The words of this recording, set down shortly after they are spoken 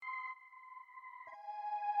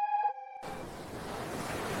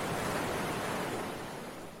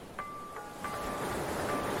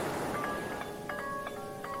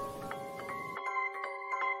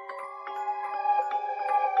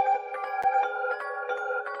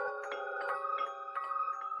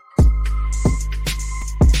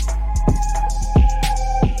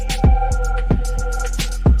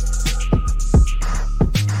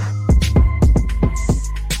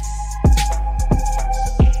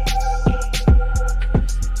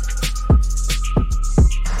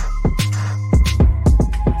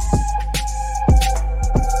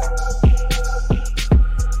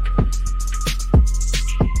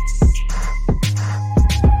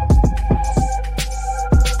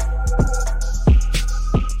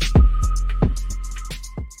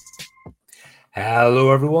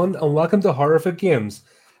Hello, everyone, and welcome to Horrific Games.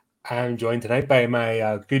 I'm joined tonight by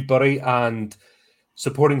my good buddy and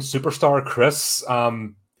supporting superstar, Chris.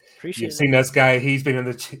 You've seen this guy; he's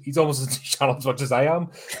almost in the channel as much as I am.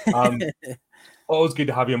 Always good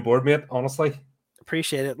to have you on board, mate. Honestly,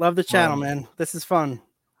 appreciate it. Love the channel, man. This is fun.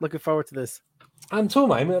 Looking forward to this. And so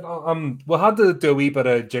am I, mate. We had to do a wee bit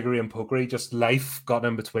of jiggery and pokery. Just life got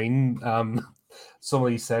in between some of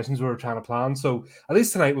these sessions we were trying to plan. So at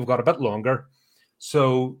least tonight we've got a bit longer.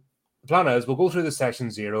 So the plan is we'll go through the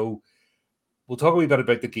session 0. We'll talk a wee bit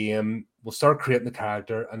about the game. We'll start creating the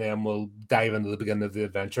character, and then we'll dive into the beginning of the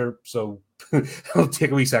adventure. So it'll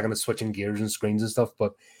take a wee second of switching gears and screens and stuff,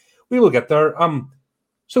 but we will get there.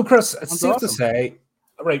 So Chris, it's safe to say,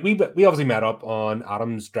 right? We obviously met up on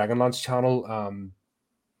Adam's Dragonlance channel,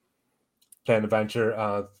 playing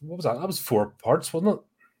adventure. What was that? That was 4 parts, wasn't it?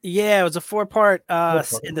 Yeah, it was a 4-part.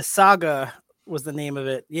 In the Saga was the name of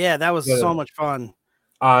it. Yeah, that was so much fun.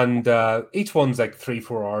 And each one's like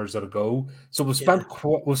 3-4 hours at a go. So we've spent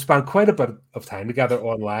quite a bit of time together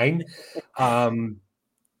online,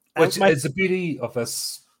 which is the beauty of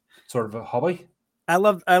this sort of a hobby. I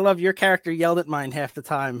love your character yelled at mine half the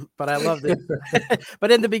time, but I loved it.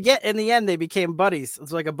 But in the end, they became buddies.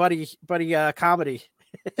 It's like a buddy comedy.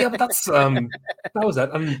 Yeah, but that's that was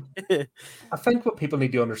it. And I think what people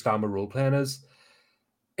need to understand with role playing is,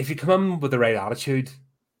 if you come in with the right attitude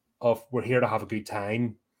of we're here to have a good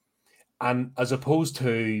time, and as opposed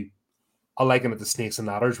to, I liken it to Snakes and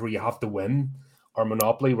Ladders where you have to win, or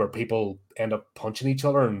Monopoly where people end up punching each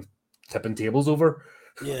other and tipping tables over.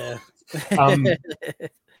 Yeah.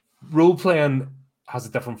 Role playing has a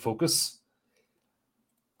different focus,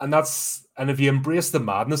 and if you embrace the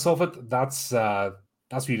madness of it, that's where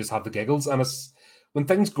you just have the giggles. And it's when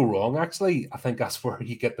things go wrong, actually, I think that's where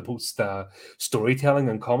you get the most storytelling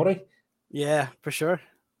and comedy. Yeah, for sure.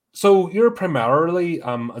 So you're primarily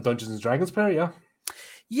a Dungeons and Dragons player, yeah?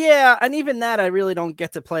 Yeah, and even that I really don't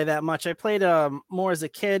get to play that much. I played more as a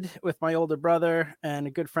kid with my older brother and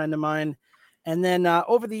a good friend of mine. And then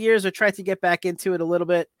over the years, I tried to get back into it a little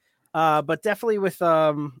bit, but definitely with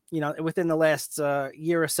within the last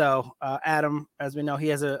year or so, Adam, as we know, he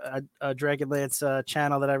has a Dragonlance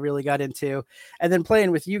channel that I really got into, and then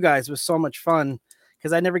playing with you guys was so much fun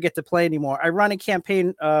because I never get to play anymore. I run a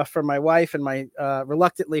campaign for my wife and my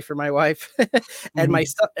reluctantly for my wife and my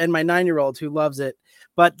 9-year-old who loves it,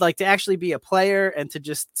 but like to actually be a player and to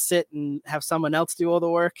just sit and have someone else do all the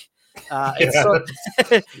work.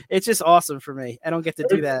 It's just awesome for me. I don't get to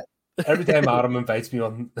do that. Every time Adam invites me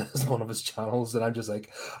on one of his channels, and I'm just like,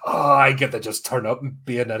 oh, I get to just turn up and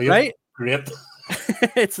be an idiot. Right? Great.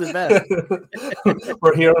 It's the best.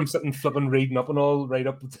 We're here, I'm sitting flipping, reading up and all right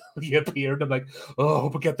up until you appeared. I'm like, oh, I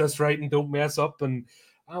hope I get this right and don't mess up. And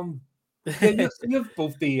you have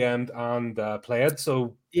both DM'd and played,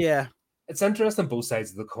 so yeah, it's interesting both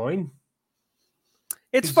sides of the coin.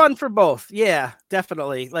 It's fun for both. Yeah,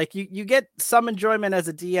 definitely. Like you get some enjoyment as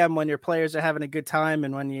a DM when your players are having a good time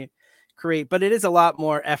and when you create, but it is a lot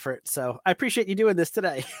more effort. So I appreciate you doing this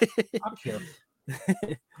today.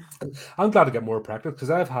 I'm glad to get more practice because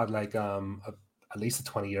I've had like at least a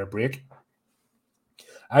 20-year break.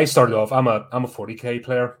 I started off, I'm a 40k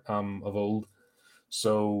player of old.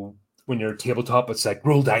 So when you're tabletop, it's like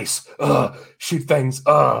roll dice, shoot things,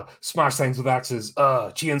 smash things with axes,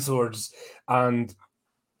 chain swords. And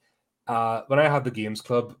when I had the games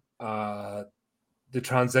club, the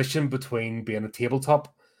transition between being a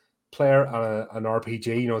tabletop player and an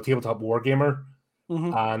RPG, a tabletop wargamer,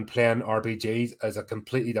 and playing RPGs is a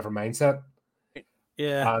completely different mindset.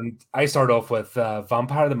 Yeah. And I started off with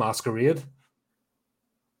Vampire the Masquerade.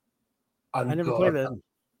 And I never played that.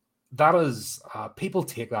 That is, people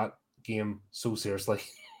take that game so seriously.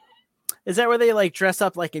 Is that where they like dress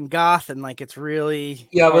up like in goth and like it's really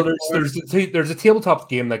well there's a tabletop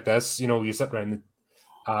game like this, you sit around,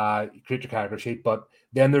 you create your character sheet, but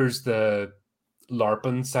then there's the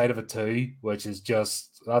LARPing side of it too, which is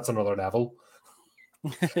just that's another level.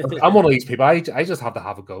 I'm one of these people. I just have to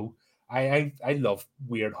have a go. I love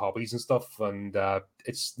weird hobbies and stuff, and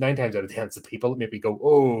it's 9 times out of 10 it's the people that make me go,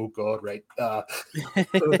 oh god, right?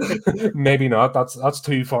 Maybe not. That's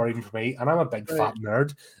too far even for me. And I'm a big fat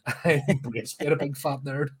nerd. I embrace being a big fat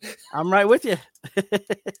nerd. I'm right with you.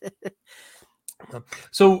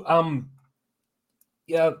 So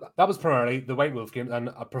yeah, that was primarily the White Wolf game, and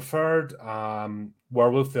I preferred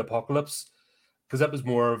Werewolf the Apocalypse because that was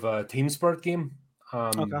more of a team sport game.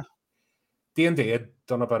 Okay. D&D had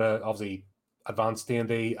done a bit of obviously advanced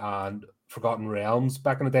D&D and Forgotten Realms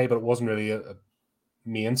back in the day, but it wasn't really a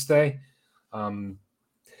mainstay. One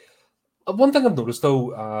thing I've noticed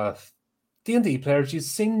though, D&D players, you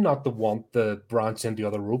seem not to want to branch into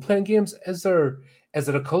other role-playing games. Is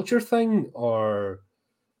it a culture thing, or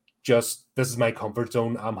just this is my comfort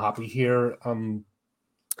zone? I'm happy here.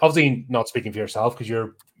 Obviously not speaking for yourself because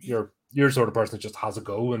you're the sort of person that just has a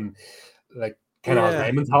go and like kind of has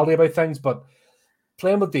my mentality about things. But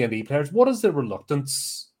playing with D&D players, what is the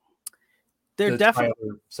reluctance They're to try definitely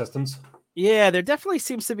other systems? Yeah, there definitely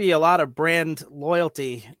seems to be a lot of brand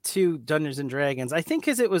loyalty to Dungeons and Dragons. I think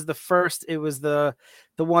because it was the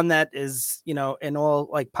one that is, you know, in all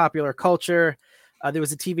like popular culture. There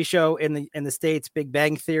was a TV show in the States, Big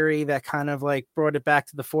Bang Theory, that kind of like brought it back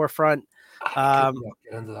to the forefront. I could not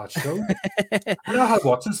get into that show. You know how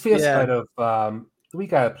what's his face out of the wee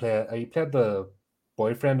guy he played the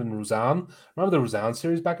boyfriend in Roseanne. Remember the Roseanne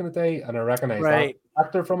series back in the day, and I recognized that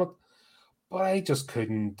actor from it, but I just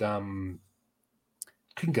couldn't get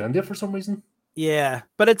into it for some reason. Yeah,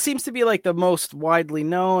 but it seems to be like the most widely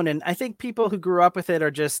known, and I think people who grew up with it are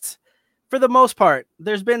just, for the most part,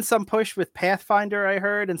 there's been some push with Pathfinder, I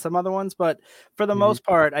heard, and some other ones, but for the most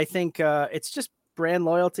part, I think it's just brand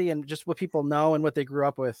loyalty and just what people know and what they grew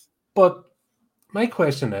up with. But my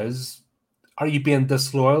question is, are you being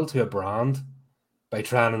disloyal to a brand by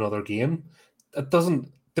trying another game? It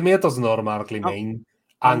doesn't, to me, it doesn't automatically mean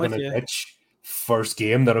I'm going to ditch first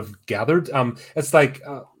game that I've gathered. It's like,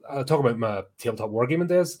 I talk about my tabletop wargaming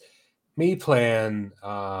days, me playing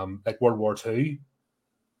like World War II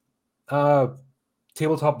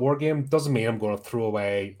tabletop wargame doesn't mean I'm going to throw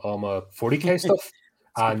away all my 40k stuff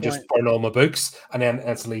and just burn all my books and then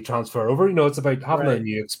instantly transfer over. You know, it's about having a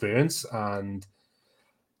new experience and,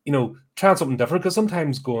 you know, trying something different, because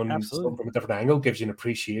sometimes going from a different angle gives you an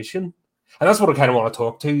appreciation. And that's what I kind of want to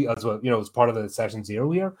talk to as well, you know, as part of the session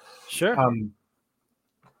 0 here. Sure.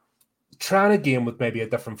 Trying a game with maybe a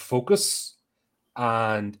different focus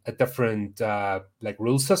and a different like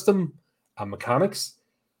rule system and mechanics,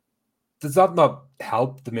 does that not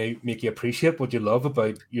help to make you appreciate what you love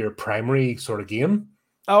about your primary sort of game?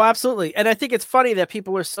 Oh, absolutely. And I think it's funny that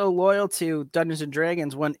people are so loyal to Dungeons and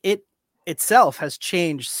Dragons when it itself has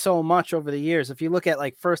changed so much over the years. If you look at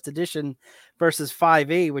like first edition versus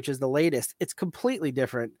 5e, which is the latest, it's completely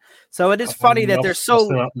different. So it is funny that they're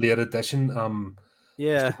so late edition.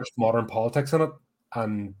 There's modern politics in it,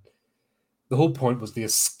 and the whole point was to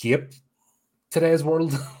escape today's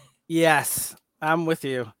world. Yes, I'm with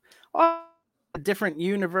you. Oh, a different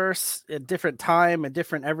universe, a different time, a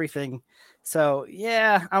different everything. So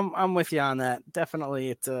yeah, I'm with you on that. Definitely,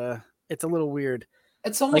 it's a little weird.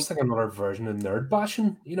 It's almost like another version of nerd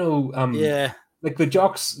bashing, you know. Yeah, like the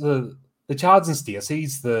jocks, the Chads and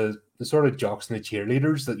Stacys, the sort of jocks and the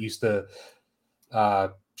cheerleaders that used to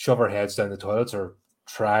shove our heads down the toilets, or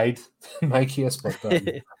tried in my case, but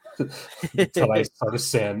until I started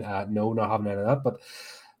saying no, not having any of that. But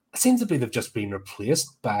it seems to be they've just been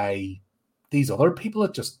replaced by these other people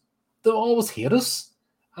that just they always hate us,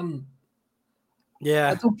 and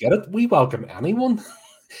I don't get it. We welcome anyone.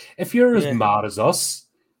 If you're as mad as us,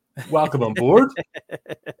 welcome on board.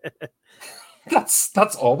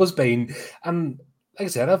 That's always been, and like I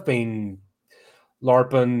said, I've been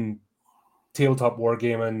LARPing, tabletop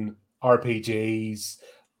wargaming, RPGs,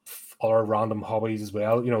 other random hobbies as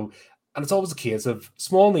well, you know, and it's always a case of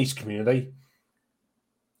small niche community.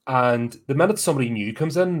 And the minute somebody new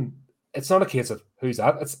comes in, it's not a case of who's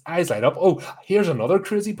that, it's eyes light up. Oh, here's another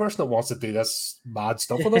crazy person that wants to do this mad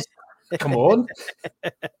stuff with us. Come on.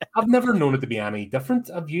 I've never known it to be any different.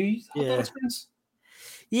 Have you had that experience?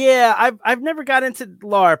 Yeah, I've never got into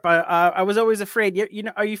LARP. I was always afraid. You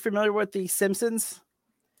know, are you familiar with the Simpsons?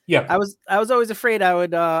 Yeah, I was always afraid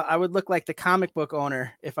I would look like the comic book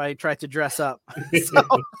owner if I tried to dress up. So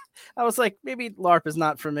I was like, maybe LARP is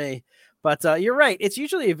not for me. But you're right. It's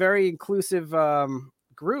usually a very inclusive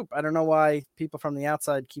group. I don't know why people from the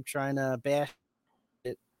outside keep trying to bash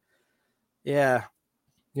it. Yeah.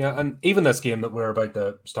 Yeah, and even this game that we're about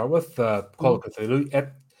to start with, Call of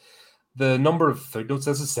Cthulhu, the number of footnotes.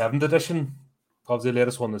 This is 7th edition, obviously the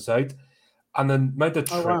latest one that's out, and the amount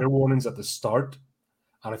of Oh, trigger wow. warnings at the start.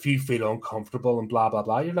 And if you feel uncomfortable and blah blah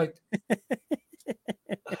blah, you're like,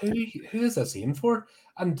 who is this aimed for?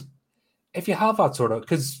 And if you have that sort of,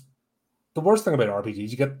 because the worst thing about RPGs,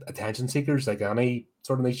 you get attention seekers, like any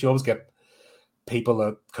sort of niche. You always get people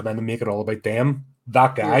that come in and make it all about them.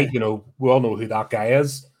 That guy, Yeah. you know, we all know who that guy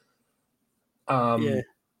is. Yeah.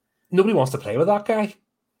 Nobody wants to play with that guy.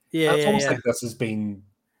 Yeah. And it's Yeah. almost Yeah. like this has been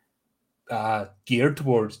geared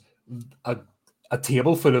towards a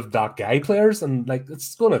table full of that guy players, and like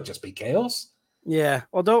it's going to just be chaos. Yeah.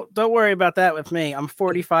 Well, don't worry about that with me. I'm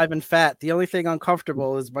 45 and fat. The only thing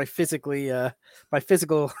uncomfortable is my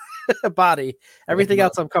physical body. Everything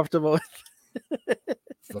else I'm comfortable with.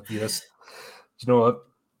 Look, you know what?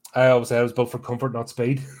 I always say I was built for comfort, not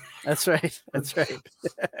speed. That's right. That's right.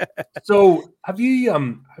 So, have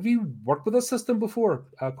you worked with a system before,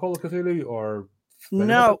 Call of Cthulhu, or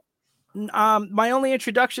No. My only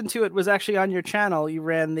introduction to it was actually on your channel. You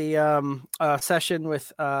ran the session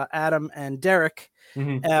with Adam and Derek,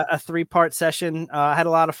 Mm-hmm. a 3-part session. I had a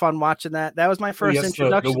lot of fun watching that. That was my first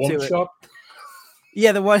introduction the one to shot.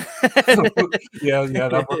 Yeah, the one. yeah,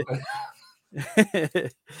 that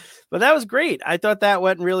worked. But that was great. I thought that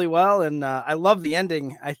went really well, and I love the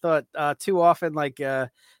ending. I thought too often, like the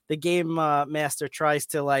game master tries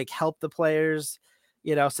to like help the players,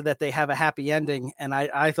 you know, so that they have a happy ending. And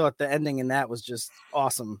I thought the ending in that was just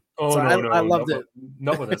awesome. Oh So I no, loved it.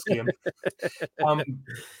 not with this game.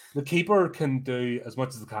 The keeper can do as much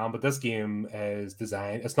as it can, but this game is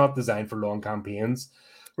designed. It's not designed for long campaigns.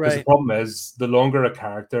 Because the Right. problem is, the longer a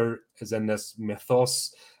character is in this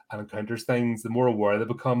mythos and encounters things, the more aware they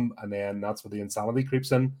become, and then that's where the insanity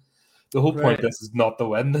creeps in. The whole point Right. of this is not the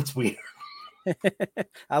win, that's weird.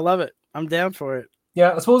 I love it. I'm down for it.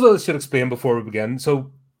 Yeah, I suppose I should explain before we begin.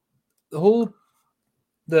 So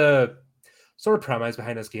the sort of premise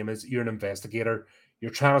behind this game is you're an investigator,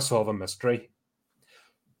 you're trying to solve a mystery.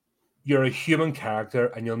 You're a human character,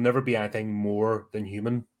 and you'll never be anything more than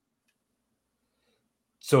human.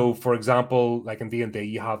 So, for example, like in D&D,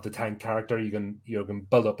 you have the tank character. You can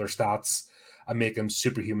build up their stats and make them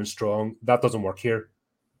superhuman strong. That doesn't work here.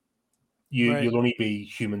 You'll only be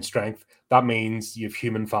human strength. That means you have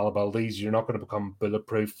human fallibilities. You're not going to become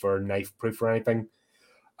bulletproof or knife proof or anything.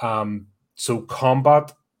 So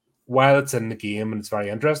combat, while it's in the game and it's very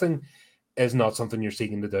interesting, is not something you're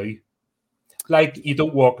seeking to do. Like, you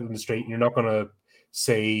don't walk in the street and you're not going to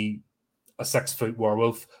say a 6-foot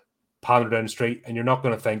werewolf pander down the street, and you're not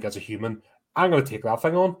going to think as a human, I'm going to take that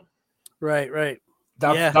thing on. Right.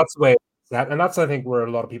 That's the way it's set, and that's, I think, where a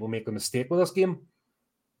lot of people make the mistake with this game.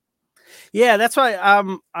 Yeah, that's why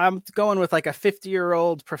I'm going with like a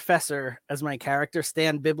 50-year-old professor as my character,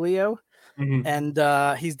 Stan Biblio. Mm-hmm.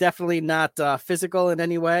 And he's definitely not physical in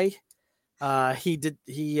any way. He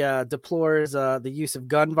deplores the use of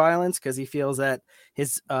gun violence because he feels that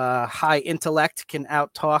his high intellect can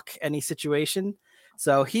outtalk any situation.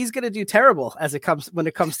 So he's going to do terrible when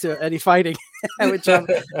it comes to any fighting, which is going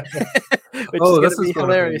to be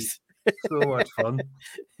hilarious. So much fun.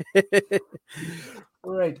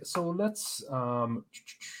 Right, so let's see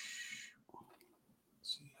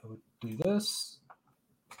how we do this.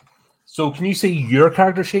 So can you see your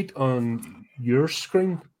character sheet on your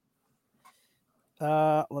screen?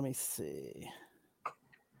 Let me see.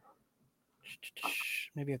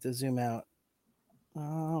 Maybe I have to zoom out.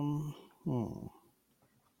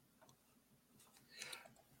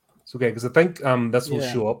 It's okay, because I think this will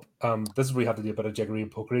show up. This is where you have to do a bit of jiggery and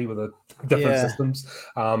pokery with the different systems.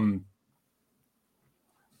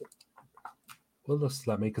 Well, just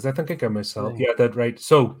let me, because I think I got myself. Yeah, I did, right.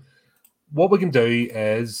 So what we can do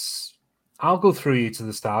is I'll go through each of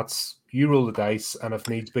the stats. You roll the dice, and if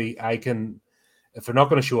needs be, I can. If they're not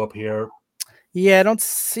going to show up here. Yeah, I don't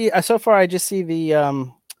see. So far, I just see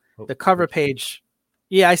the cover page.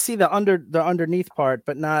 Yeah, I see the underneath part,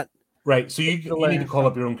 but not. Right. So you need to call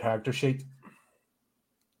up your own character sheet.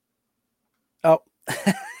 Oh,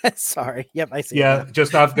 sorry. Yep, I see. Yeah,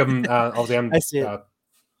 just I've given obviously I see it.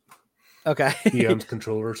 Okay. DM's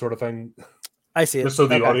controller sort of thing. I see it. Just so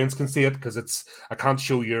the audience can see it, because I can't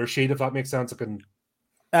show your sheet, if that makes sense. I can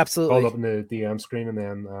absolutely call up in the DM screen, and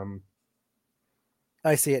then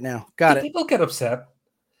I see it now. Got it. People get upset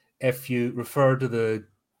if you refer to the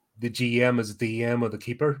GM as a DM or the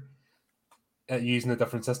keeper using a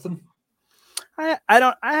different system. I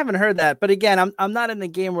haven't heard that, but again, I'm not in the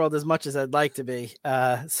game world as much as I'd like to be.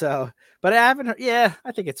 But I haven't heard, yeah,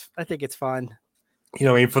 I think it's fine. You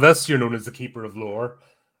know, I mean, for this, you're known as the Keeper of Lore,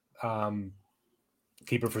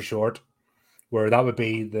 Keeper for short. where that would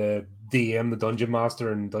be the DM, the Dungeon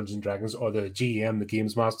Master in Dungeons and Dragons, or the GM, the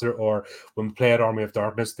Games Master, or when we play at Army of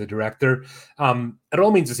Darkness, the Director. It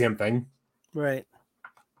all means the same thing. Right.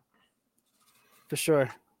 For sure.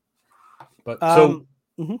 But so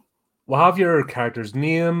we'll have your character's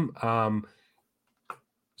name.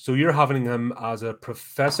 So you're having him as a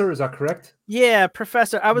professor, is that correct? Yeah,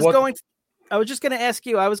 professor. I was just going to ask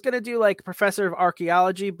you, I was going to do like professor of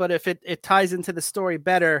archaeology, but if it ties into the story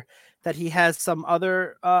better that he has some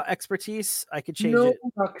other expertise, I could change it.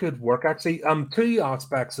 That could work actually. Two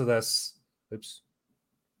aspects of this. Oops.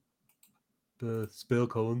 The spill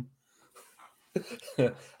Colin.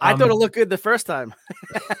 I thought it looked good the first time.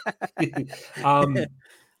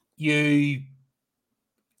 You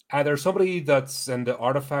either somebody that's into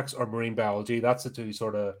artifacts or marine biology. That's the two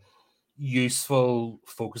sort of useful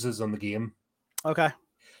focuses on the game. Okay.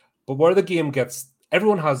 But where the game gets,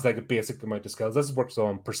 everyone has like a basic amount of skills. This works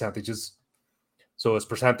on percentages. So it's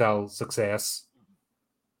percentile success.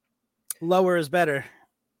 Lower is better.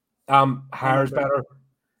 Higher is better.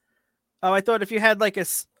 Oh, I thought if you had like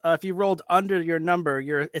if you rolled under your number,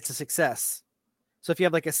 it's a success. So if you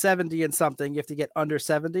have like a 70 and something, you have to get under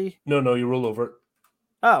 70. No, you roll over it.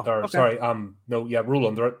 Oh, or okay. Sorry. Roll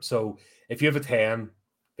under it. So if you have a 10,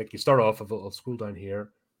 like you start off, I'll scroll down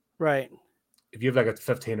here. Right. If you have like a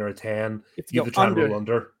 15 or a 10, you have to try and roll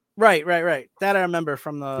under. Right. That I remember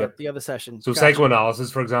from the other session. So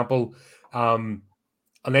psychoanalysis, for example,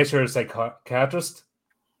 unless you're a psychiatrist,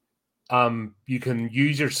 you can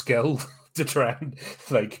use your skill to try and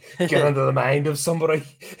like get into the mind of somebody,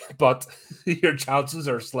 but your chances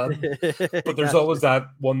are slim. But there's always that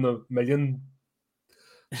 1 in a million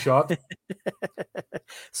shot.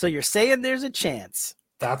 So you're saying there's a chance.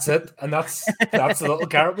 That's it, and that's a little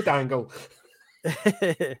carrot with angle.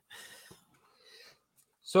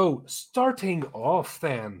 So starting off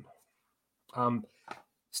then,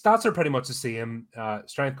 stats are pretty much the same: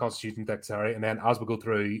 strength, constitution, dexterity, and then as we go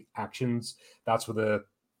through actions, that's where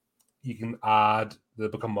you can add they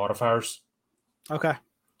become modifiers. Okay.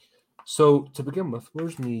 So to begin with,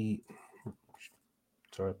 where's me?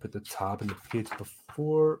 Sorry, I put the tab in the page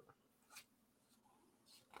before.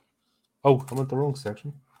 Oh, I'm at the wrong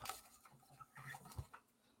section.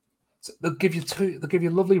 So they'll give you two. They'll give you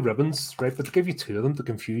lovely ribbons, right? But they'll give you two of them to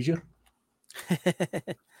confuse you.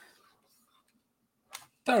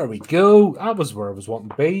 There we go. That was where I was wanting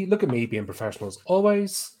to be. Look at me being professional as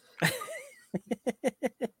always.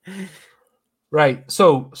 Right.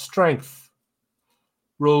 So strength.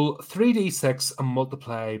 Roll 3d6 and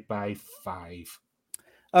multiply by 5.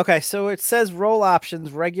 Okay, so it says roll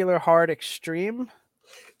options: regular, hard, extreme.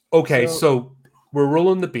 Okay, so we're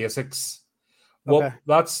rolling the basics. Well, okay.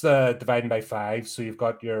 That's dividing by 5. So you've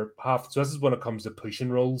got your half. So this is when it comes to pushing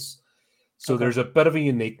rolls. So there's a bit of a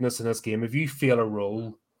uniqueness in this game. If you fail a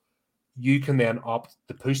roll, you can then opt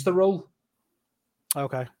to push the roll.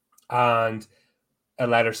 Okay. And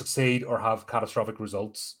it'll either succeed or have catastrophic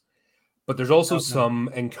results. But there's also some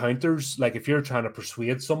encounters, like if you're trying to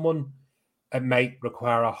persuade someone, it might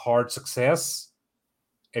require a hard success.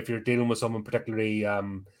 If you're dealing with someone particularly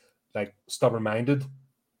like stubborn-minded.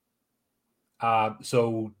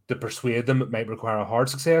 So to persuade them, it might require a hard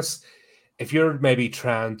success. If you're maybe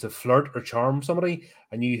trying to flirt or charm somebody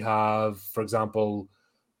and you have, for example,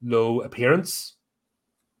 low appearance,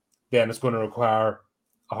 then it's going to require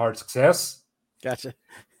a hard success. Gotcha.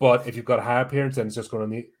 But if you've got a high appearance, then it's just going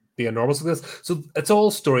to be a normal success. So it's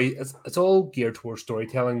all it's all geared towards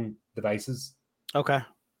storytelling devices. Okay.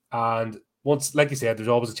 And once, like you said, there's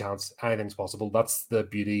always a chance. Anything's possible. That's the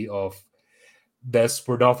beauty of this,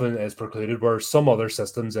 where nothing is precluded, where some other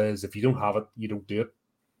systems is if you don't have it, you don't do it.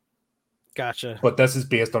 Gotcha. But this is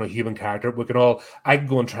based on a human character. I can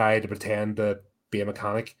go and try to pretend to be a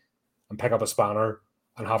mechanic and pick up a spanner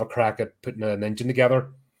and have a crack at putting an engine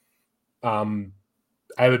together.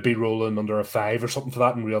 I would be rolling under a 5 or something for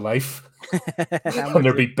that in real life. And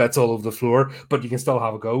there'd be bits all over the floor, but you can still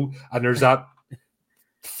have a go. And there's that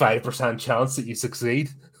 5% chance that you succeed.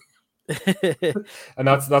 And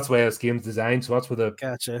that's why this game's designed. So that's where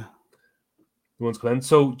the ones come in.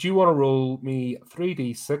 So do you want to roll me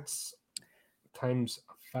 3d6 times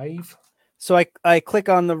 5? So I click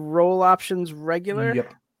on the roll options regular?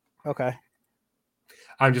 Yep. Okay.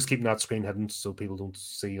 I'm just keeping that screen hidden so people don't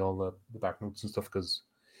see all the back notes and stuff, because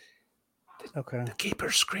the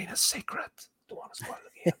keeper's screen is secret. Don't want to spoil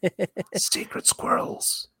the game. Secret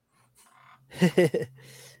squirrels.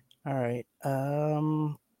 All right.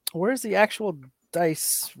 Where's the actual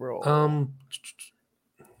dice roll? Hang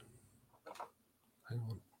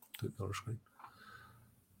on. Do another screen.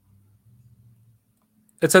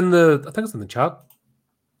 I think it's in the chat.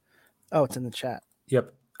 Oh, it's in the chat.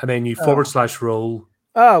 Yep. And then you Oh. / roll.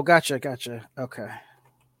 Oh, gotcha. Okay.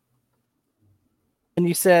 And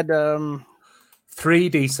you said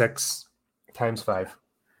 3d6 times 5.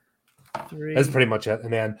 3. That's pretty much it.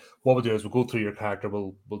 And then what we'll do is we'll go through your character.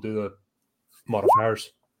 We'll do the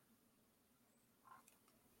modifiers.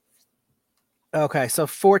 Okay, so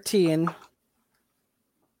 14.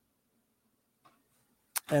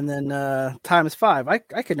 And then times 5. I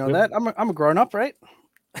could know that. I'm a grown up, right?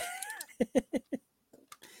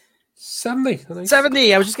 70. I think.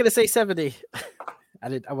 70. I was just gonna say 70.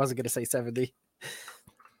 I wasn't gonna say 70.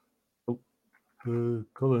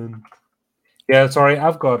 Colin. Yeah, sorry.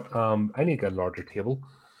 I've got. I need to get a larger table.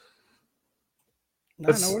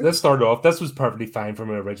 Let's start off. This was perfectly fine for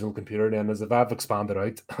my original computer. Then, as if I've expanded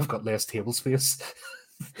out, I've got less table space,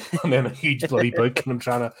 and then a huge bloody book, and I'm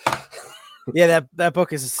trying to. Yeah, that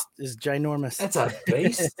book is ginormous. It's a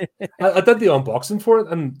beast. I did the unboxing for it,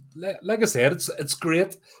 and like I said, it's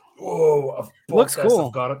great. Oh, I've bought looks this, cool.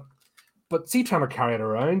 I've got it. But see, trying to carry it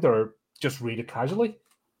around or just read it casually,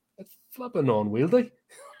 it's flipping unwieldy.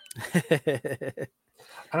 And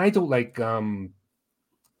I don't like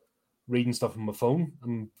reading stuff on my phone.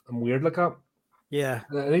 I'm weird like that. Yeah.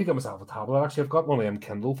 I need to get myself a tablet. Actually, I've got one of them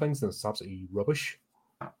Kindle things, and it's absolutely rubbish.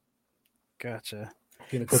 Gotcha.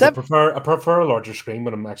 Because I prefer a larger screen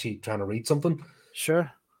when I'm actually trying to read something.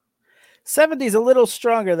 Sure. 70 is a little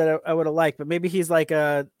stronger than I would have liked, but maybe he's like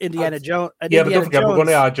a Indiana Jones. Yeah, but don't forget, we're going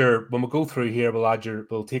to add when we go through here,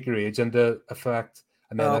 we'll take your age into effect,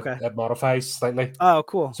 and then it modifies slightly. Oh,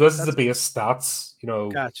 cool. So this is the base stats,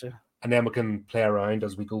 Gotcha. And then we can play around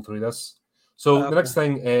as we go through this. So the next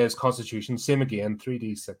thing is Constitution. Same again,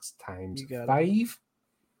 3d6 times 5.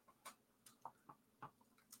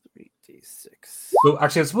 3d6. So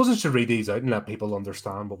actually, I suppose I should read these out and let people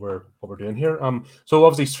understand what we're doing here. So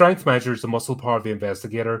obviously, strength measures the muscle power of the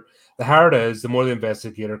investigator. The higher it is, the more the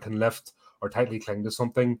investigator can lift or tightly cling to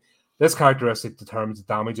something. This characteristic determines the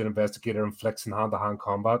damage an investigator inflicts in hand-to-hand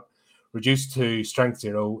combat. Reduced to strength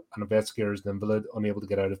 0, an investigator is an invalid, unable to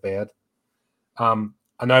get out of bed. And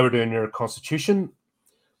now we're doing your Constitution,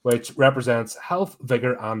 which represents health,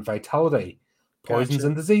 vigor, and vitality. Poisons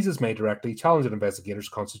and diseases may directly challenge an investigator's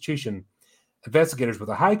Constitution. Investigators with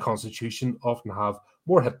a high Constitution often have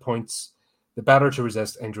more hit points. The better to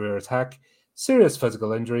resist injury or attack. Serious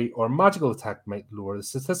physical injury or magical attack might lower the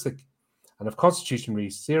statistic. And if Constitution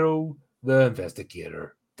reaches 0, the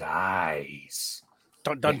investigator dies.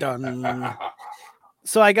 Dun, dun, dun.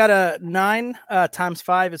 So I got a 9 times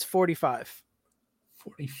 5 is 45.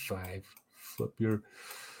 45. Flip your...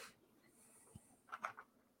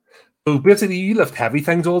 So basically, you lift heavy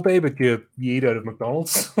things all day, but you eat out of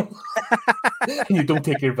McDonald's. And you don't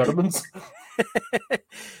take your vitamins.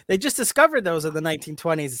 They just discovered those in the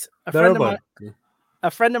 1920s. A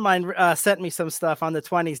friend of mine sent me some stuff on the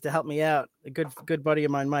 20s to help me out. A good buddy of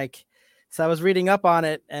mine, Mike. So I was reading up on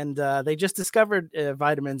it, and they just discovered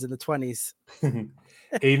vitamins in the 20s.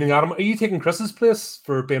 Evening, Adam. Are you taking Chris's place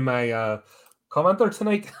for being my commenter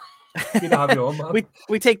tonight? Good to have you on, man.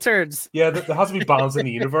 We take turns. Yeah, there has to be balance in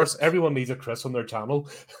the universe. Everyone needs a Chris on their channel,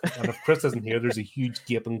 and if Chris isn't here, there's a huge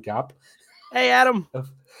gaping gap. Hey, Adam.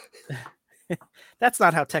 That's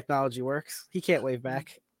not how technology works. He can't wave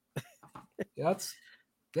back. Yeah,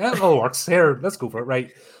 it all works. Here, let's go for it.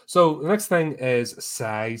 Right. So the next thing is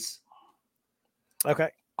size. Okay.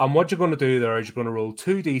 And what you're going to do there is you're going to roll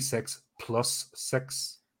 2d6 plus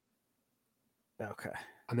 6. Okay.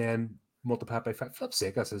 And then multiply by 5. Flip's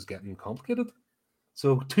sake, this is getting complicated.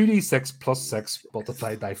 So 2d6 plus 6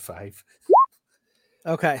 multiplied by 5.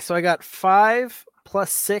 Okay, so I got 5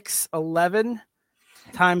 plus 6, 11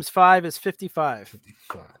 times 5 is 55.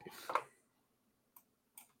 55.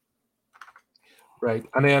 Right,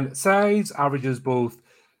 and then size averages both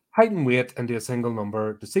height and weight into a single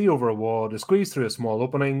number, to see over a wall, to squeeze through a small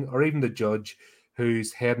opening, or even the judge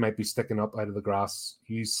whose head might be sticking up out of the grass.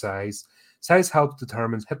 Use size. Size helps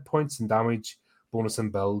determine hit points and damage, bonus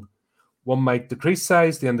and build. One might decrease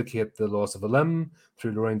size to indicate the loss of a limb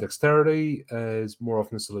through lowering dexterity is more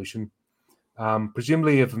often a solution.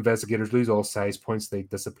 Presumably, if investigators lose all size points, they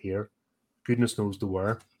disappear. Goodness knows to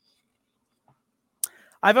where.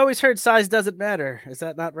 I've always heard size doesn't matter. Is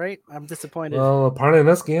that not right? I'm disappointed. Well, apparently in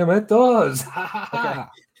this game it does. Okay.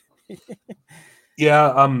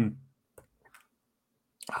 Yeah.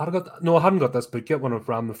 I hadn't got this book yet when I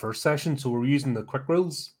ran the first session, so we're using the quick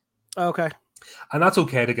rules. Okay. And that's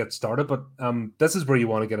okay to get started, but this is where you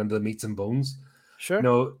want to get into the meats and bones. Sure.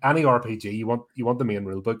 Any RPG, you want the main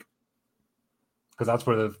rule book, because that's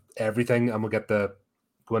where everything, and we'll get the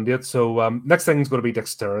go into it. So next thing is going to be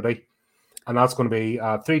dexterity, and that's going to be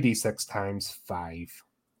 3d6 times 5.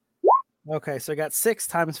 Okay, so I got 6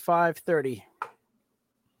 times 5, 30.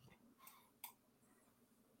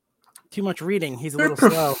 Too much reading. He's a little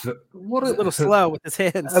slow. What He's a little slow with his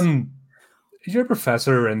hands. Is your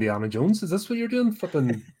professor Indiana Jones? Is this what you're doing?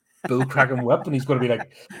 Flipping Bill cracking whip, and he's going to be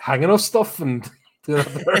like hanging off stuff and doing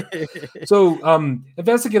that there. So,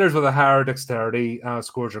 investigators with a higher dexterity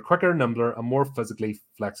scores are quicker, nimbler, and more physically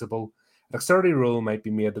flexible. A dexterity roll might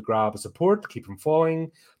be made to grab a support, to keep from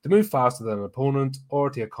falling, to move faster than an opponent, or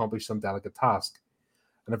to accomplish some delicate task.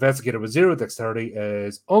 An investigator with 0 dexterity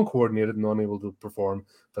is uncoordinated and unable to perform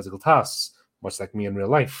physical tasks, much like me in real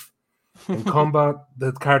life. In combat,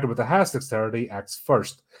 the character with the highest dexterity acts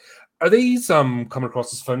first. Are these coming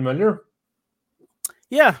across as familiar?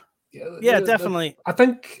 Yeah, definitely. I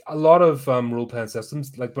think a lot of role-playing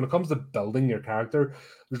systems, like when it comes to building your character,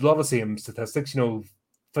 there's a lot of the same statistics,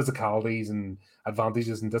 physicalities and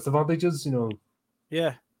advantages and disadvantages,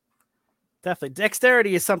 Yeah, definitely.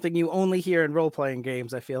 Dexterity is something you only hear in role-playing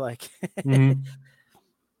games, I feel like. Mm-hmm.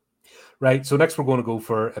 Right, so next we're going to go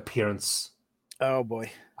for appearance. Oh, boy.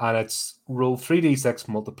 And it's roll 3d6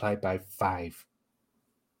 multiplied by 5.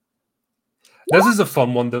 This is a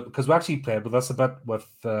fun one because we actually played with this a bit with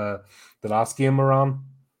the last game we're on.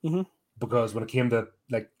 Mm-hmm. Because when it came to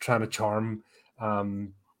like trying to charm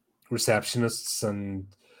receptionists and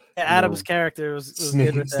Adam's character was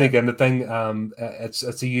sneak good with in the thing,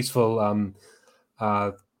 it's a useful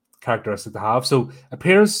characteristic to have. So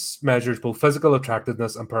appearance measures both physical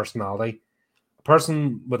attractiveness and personality. A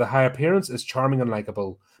person with a high appearance is charming and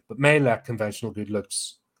likable, but may lack conventional good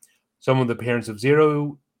looks. Someone with the appearance of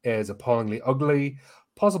 0 is appallingly ugly,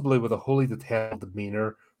 possibly with a wholly detestable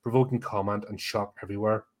demeanor, provoking comment and shock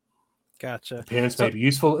everywhere. Gotcha. Appearance may be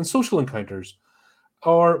useful in social encounters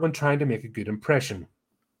or when trying to make a good impression.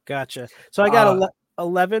 Gotcha. So I got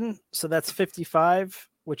 11, so that's 55,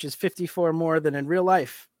 which is 54 more than in real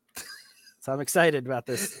life. So I'm excited about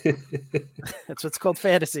this. That's what's called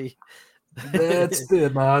fantasy. That's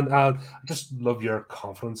it, man. I just love your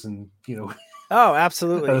confidence and, Oh,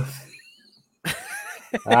 absolutely.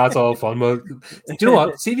 That's all fun. Well, do you know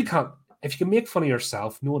what? See if you can make fun of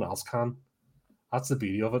yourself, no one else can. That's the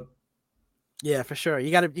beauty of it. Yeah, for sure.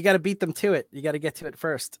 You gotta beat them to it. You gotta get to it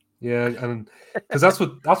first. Yeah, and because that's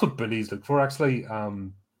what bullies look for. Actually,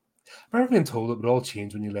 I've never been told it would all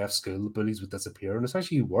change when you left school. The bullies would disappear, and it's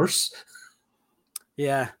actually worse.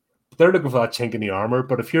 Yeah, they're looking for that chink in the armor.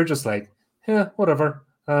 But if you're just like, yeah, whatever,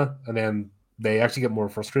 and then they actually get more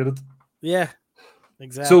frustrated. Yeah,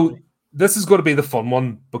 exactly. So this is going to be the fun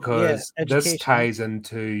one because this ties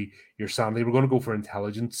into your sanity. We're going to go for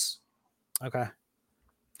intelligence. Okay.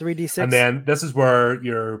 3d6. And then this is where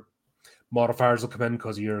your modifiers will come in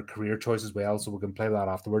because of your career choice as well. So we can play that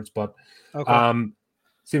afterwards. But so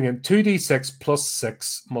again, 2d6 plus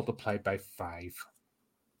 6 multiplied by 5.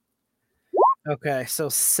 Okay, so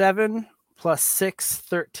 7 plus 6,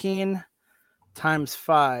 13 times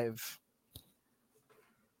 5.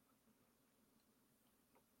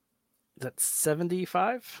 That's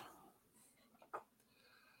 75.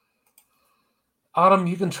 Adam,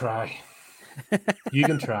 you can try. You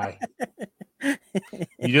can try.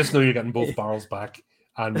 You just know you're getting both barrels back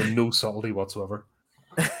and with no subtlety whatsoever.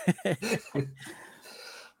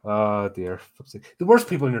 Oh dear. The worst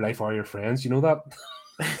people in your life are your friends. You know that?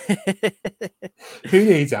 Who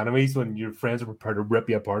needs enemies when your friends are prepared to rip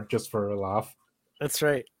you apart just for a laugh? That's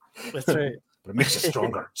right. That's right. But it makes you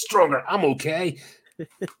stronger. Stronger. I'm okay.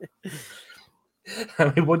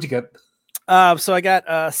 I mean, what'd you get? So I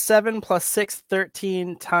got 7 plus 6,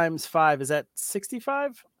 13 times 5. Is that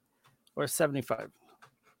 65 or 75?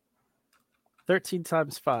 13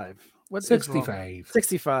 times 5. What 65.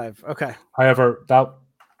 65. Okay. However, that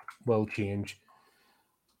will change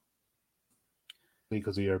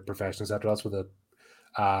because of your professions. That's where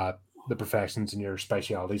the professions and your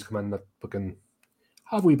specialities come in that we can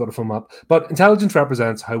have a wee bit of fun up. But intelligence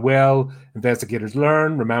represents how well investigators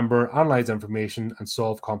learn, remember, analyze information, and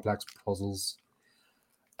solve complex puzzles.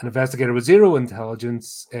 An investigator with 0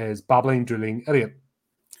 intelligence is babbling, drooling idiot.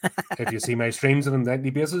 If you see my streams on a nightly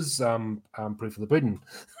basis, I'm proof of the pudding.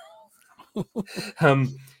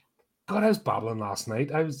 God, I was babbling last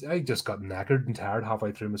night. I just got knackered and tired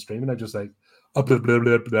halfway through my stream, and I just like, blah, blah, blah,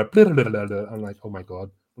 blah, blah, blah, blah, blah, blah. I'm like, oh my God, what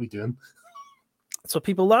are we doing? That's what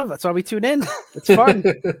people love. That's why we tune in. It's fun.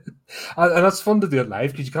 And that's fun to do it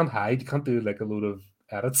live because you can't hide. You can't do like a load of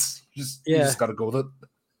edits. You just got to go with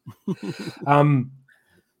it.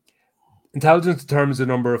 Intelligence determines the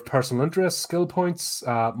number of personal interests, skill points,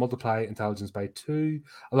 multiply intelligence by 2.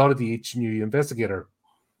 Allotted to each new investigator.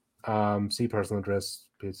 See personal interests,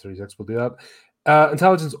 page 36, we'll do that.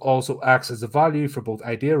 Intelligence also acts as a value for both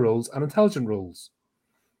idea rolls and intelligent rolls.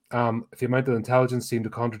 If the amount of intelligence seemed to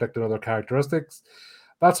contradict other characteristics,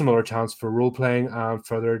 that's another chance for role playing and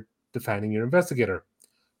further defining your investigator.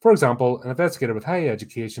 For example, an investigator with high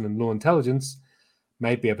education and low intelligence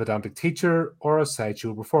might be a pedantic teacher or a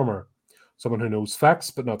sideshow performer, someone who knows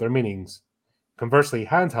facts but not their meanings. Conversely,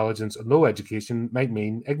 high intelligence and low education might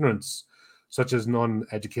mean ignorance, such as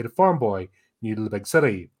non-educated farm boy new to the big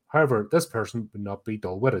city. However, this person would not be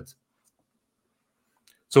dull-witted.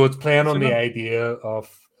 So it's playing on the idea of,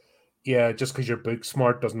 just because you're book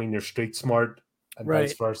smart doesn't mean you're street smart, and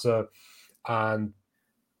vice versa. And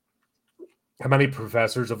how many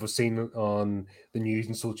professors have we seen on the news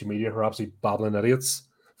and social media who are absolutely babbling idiots?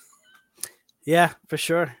 Yeah, for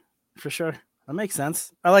sure. That makes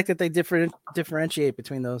sense. I like that they differentiate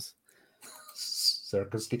between those.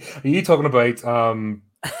 Circus. Are you talking about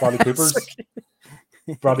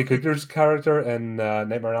Bradley Cooper's character in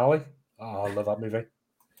Nightmare Alley? Oh, I love that movie.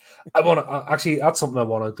 I want to actually. That's something I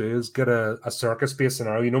want to do is get a circus-based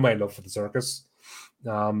scenario. You know my love for the circus,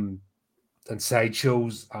 and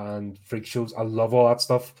sideshows and freak shows. I love all that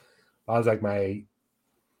stuff. That was like my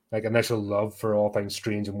initial love for all things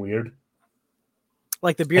strange and weird.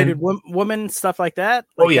 Like the bearded woman, stuff like that?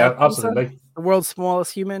 Like that absolutely. The world's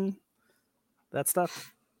smallest human, that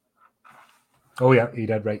stuff. Oh, yeah, he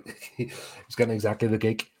did right. He's getting exactly the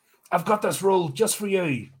gig. I've got this role just for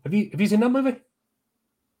you. Have you seen that movie?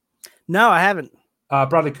 No, I haven't.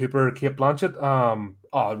 Bradley Cooper, Cate Blanchett.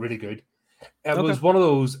 Really good. It was one of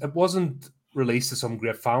those, it wasn't released to some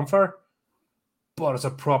great fanfare, but it's a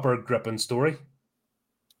proper gripping story.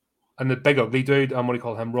 And the big ugly dude, what do you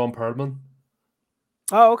call him? Ron Perlman.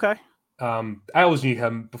 Oh, okay. I always knew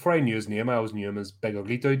him, before I knew his name, I always knew him as Big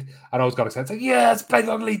Ugly Dude. And I always got excited. It's like, yeah, it's Big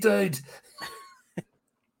Ugly Dude.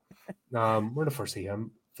 Where did I first see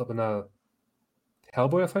him? Flipping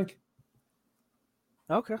Hellboy, I think.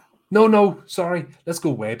 Okay. No, sorry. Let's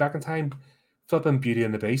go way back in time. Flipping Beauty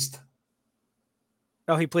and the Beast.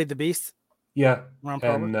 Oh, he played the Beast? Yeah.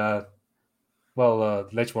 And, let you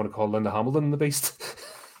want to call Linda Hamilton the Beast.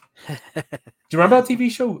 Do you remember that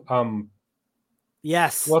TV show?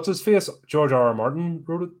 Yes. What's his face? George R.R. Martin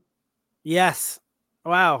wrote it. Yes.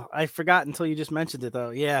 Wow. I forgot until you just mentioned it,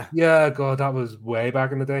 though. Yeah. Yeah, God, that was way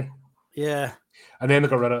back in the day. Yeah. And then they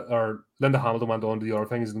got rid of, or Linda Hamilton went on to the other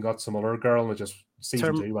things and got some other girl, and it just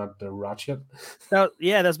season 2 went to rat shit.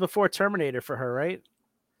 That's before Terminator for her, right?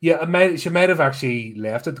 Yeah, she might have actually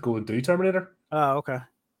left it to go and do Terminator. Oh, okay.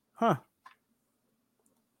 Huh.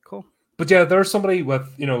 Cool. But yeah, there's somebody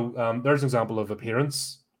with, there's an example of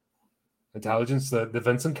appearance, intelligence. The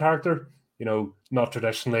Vincent character, not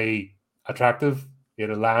traditionally attractive. He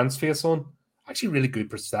had a lion's face on. Actually, really good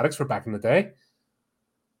prosthetics for back in the day.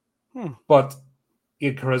 But he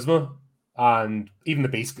had charisma, and even the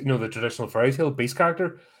beast, the traditional fairy tale beast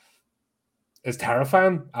character is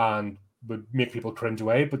terrifying and would make people cringe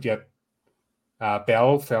away, but yet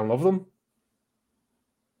Belle fell in love with him.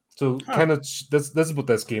 So kind of this is what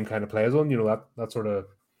this game kind of plays on, that sort of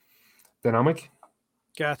dynamic.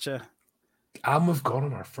 Gotcha. And we've gone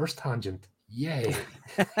on our first tangent. Yay.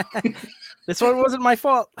 This one wasn't my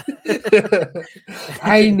fault.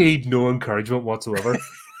 I need no encouragement whatsoever.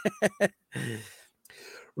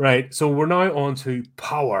 Right, so we're now on to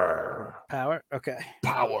power. Power, okay.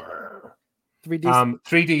 Power.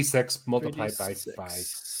 3D6 multiplied by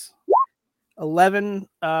 5. 11,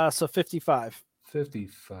 so 55.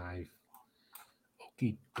 55.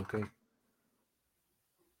 Okay.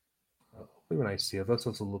 When I save this,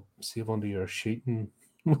 let's save onto your sheet and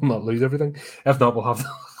we'll not lose everything. If not, we'll have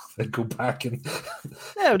to go back and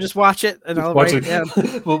we'll just watch it and I'll write it down.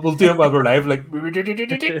 We'll do it while we're live. Like,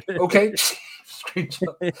 okay.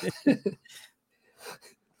 Screenshot.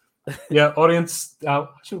 Yeah, audience.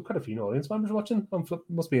 Actually, quite a few audience members watching.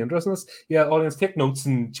 Must be interesting. This. Yeah, audience, take notes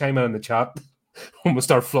and chime in the chat when we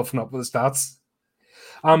start fluffing up with the stats.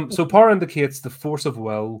 So power indicates the force of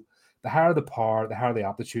will. The higher the power, the higher the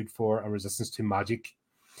aptitude for and resistance to magic.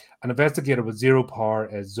 An investigator with 0 power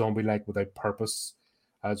is zombie-like without purpose,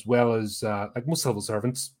 as well as like most civil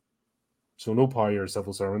servants. So no power, you're a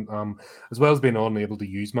civil servant. As well as being unable to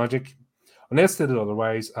use magic. Unless stated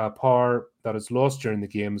otherwise, power that is lost during the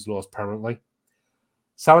game is lost permanently.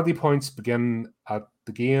 Sanity points begin at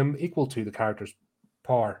the game equal to the character's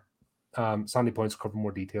power. Sanity points cover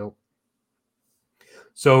more detail.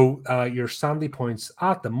 So your sanity points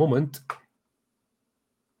at the moment,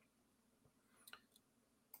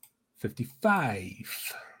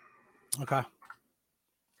 55. Okay.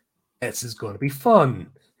 This is going to be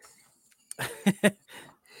fun.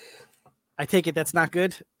 I take it that's not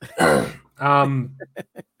good.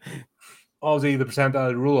 obviously the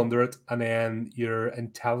percentile rule under it, and then your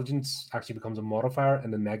intelligence actually becomes a modifier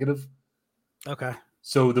in the negative. Okay.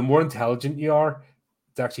 So the more intelligent you are,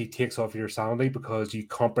 it actually takes off your sanity because you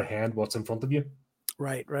comprehend what's in front of you.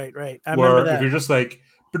 Right. I remember Where that. if you're just like,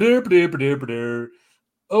 "Ba-dur, ba-dur, ba-dur, ba-dur,"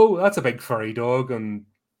 oh, that's a big furry dog and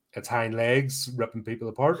its hind legs ripping people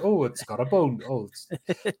apart. Oh, it's got a bone. Oh,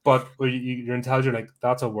 but you're intelligent, like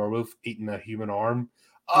that's a werewolf eating a human arm.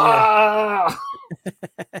 Yeah. Ah,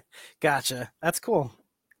 Gotcha. That's cool.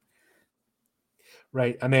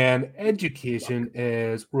 right. And then education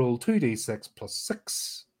is roll 2d6 plus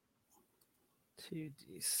 6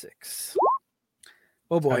 2d6.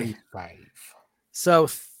 Oh boy. times 5. So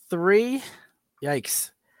 3.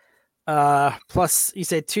 Yikes. Plus you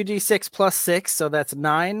say 2d6 plus 6, so that's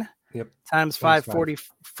 9. Yep. Times 5,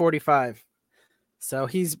 45. So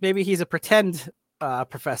he's a pretend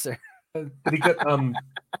professor. Did he get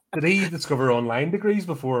did he discover online degrees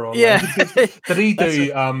before online? Yeah. Did he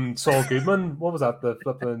do Saul Goodman? What was that? The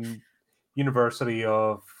flipping University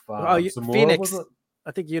of Zamora, Phoenix. was it?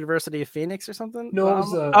 I think University of Phoenix or something. No, it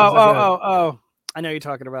was, like I know what you're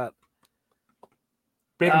talking about.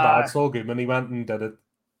 Breaking Bad. Saul Goodman. He went and did it.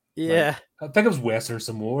 Yeah. Like, I think it was Western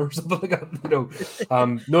Samoa or something like that. You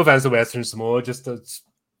know, no offense to Western Samoa, just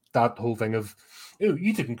that whole thing of, oh,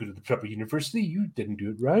 you didn't go to the proper university. You didn't do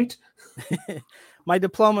it right. My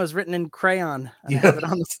diploma is written in crayon. And I have it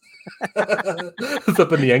on the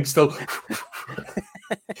flipping the ink still.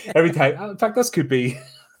 Every time. In fact, this could be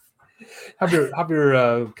have your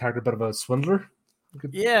character a bit of a swindler.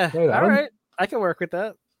 Yeah. All right. I can work with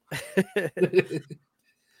that.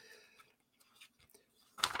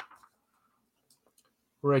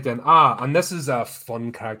 Right then. And this is a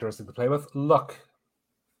fun characteristic to play with. Luck.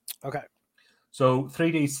 Okay. So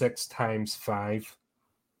 3d6 times 5.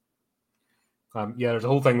 Yeah, there's a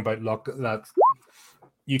whole thing about luck that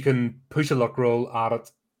you can push a luck roll at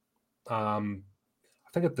it. I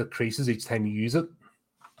think it decreases each time you use it.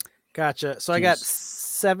 Gotcha. So I got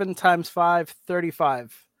 7 times 5,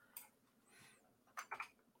 35.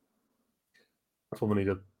 That's what we need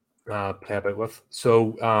to play about with.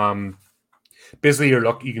 So basically your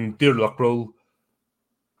luck, you can do a luck roll.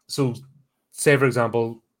 So say, for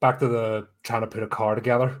example, back to the trying to put a car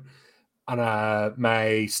together, and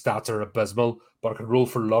my stats are abysmal, but I can roll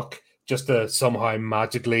for luck just to somehow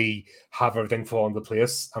magically have everything fall into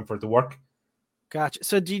place and for it to work. Gotcha.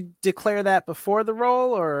 So do you declare that before the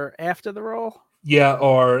roll or after the roll? Yeah,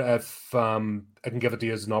 or if I can give it to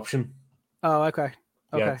you as an option. Oh, okay.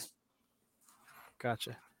 Okay. Yeah,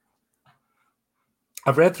 gotcha.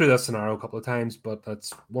 I've read through this scenario a couple of times, but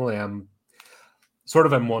it's one of them sort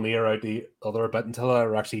of in one ear out the other a bit until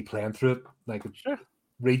we're actually playing through it. Like it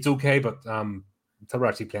reads okay, but until we're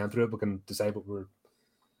actually playing through it, we can decide what we're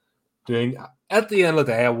doing. At the end of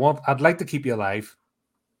the day, I'd like to keep you alive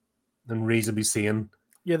and reasonably sane.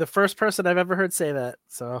 You're the first person I've ever heard say that,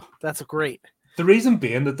 so that's great. The reason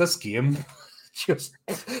being that this game just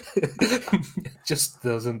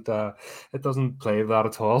doesn't it doesn't play that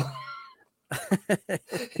at all.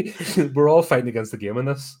 We're all fighting against the game in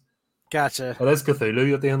this. Gotcha. It is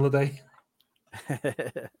Cthulhu at the end of the day.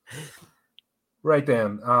 Right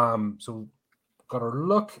then. So got our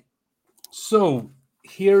look. So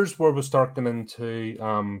here's where we start getting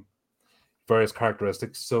into various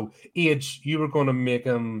characteristics. So age, you were going to make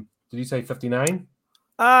him, did you say 59?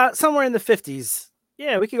 Somewhere in the 50s.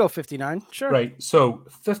 Yeah, we could go 59. Sure. Right. So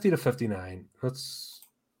 50 to 59. Let's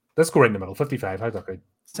go right in the middle. 55. How's that good?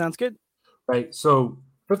 Sounds good. Right. So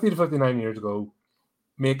 50 to 59 years ago,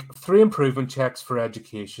 make 3 improvement checks for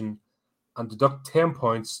education and deduct 10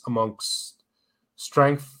 points amongst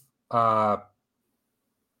strength, con,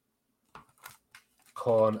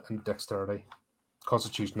 and dexterity.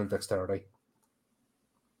 Constitution and dexterity.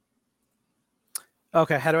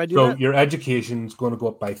 Okay, how do I do that? So your education's going to go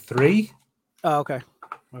up by 3. Oh, okay.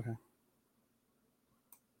 Okay.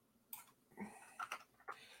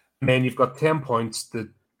 And then you've got 10 points that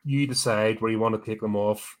you decide where you want to take them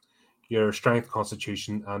off your strength,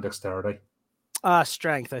 constitution, and dexterity.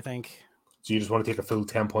 Strength, I think. So you just want to take a full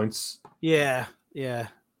 10 points? Yeah. And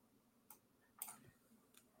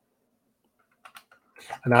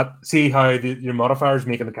that, see how your modifiers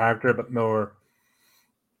making the character a bit more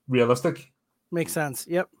realistic? Makes sense.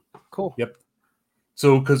 Yep. Cool. Yep.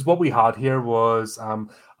 So, because what we had here was a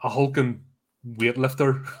hulking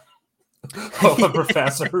weightlifter of a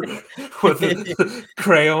professor with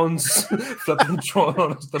crayons flipping drawn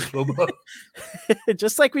on his diploma.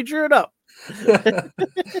 Just like we drew it up.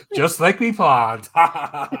 Just like we planned.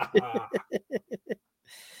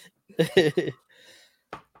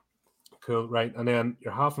 Cool, right. And then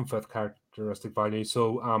your half and fifth characteristic value.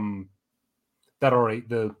 So that already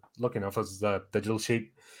the looking enough as the digital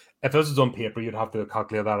sheet. If this was on paper, you'd have to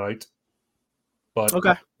calculate that out. But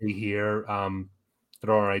Okay. here,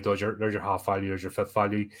 they're all right. There's your half value, there's your fifth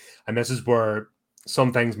value, and this is where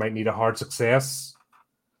some things might need a hard success,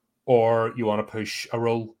 or you want to push a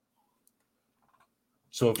roll.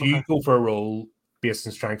 So if you go for a roll based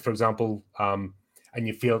on strength, for example, and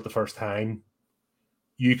you fail it the first time,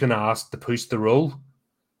 you can ask to push the roll,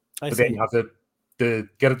 but then you have to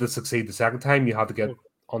get it to succeed the second time. You have to get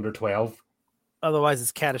under 12. Otherwise,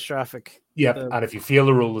 it's catastrophic. Yep, and if you fail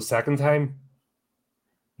the roll the second time,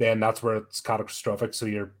 then that's where it's catastrophic. So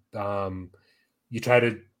you're you try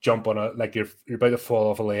to jump on like you're about to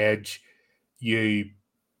fall off a ledge. You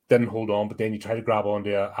didn't hold on, but then you try to grab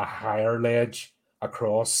onto a higher ledge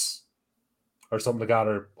across or something like that,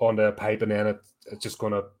 or onto a pipe, and then it's just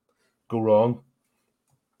going to go wrong.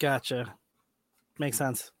 Gotcha. Makes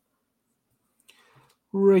sense.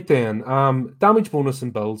 Right then, damage bonus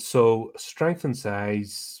and build. So strength and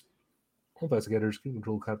size. Investigators,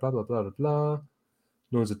 control card, blah blah blah blah blah.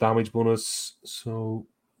 Known as a damage bonus. So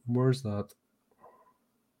where's that?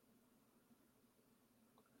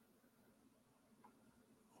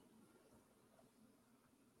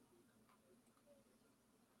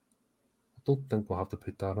 I don't think we'll have to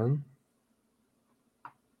put that in.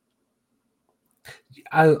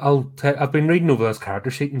 I've been reading over this character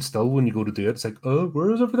sheet, and still when you go to do it, it's like, oh,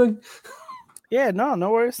 where is everything? Yeah, no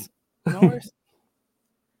worries. No worries.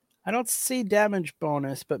 I don't see damage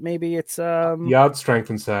bonus, but maybe it's You add strength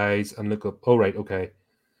and size and look up. Oh, right, okay.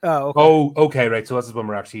 Oh, okay. Oh, okay, right. So this is when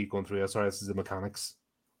we're actually going through it. Sorry, this is the mechanics.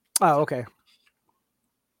 Oh, okay.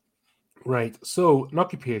 Right. So an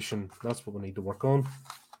occupation, that's what we need to work on.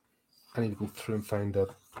 I need to go through and find it.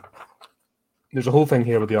 There's a whole thing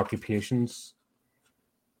here with the occupations.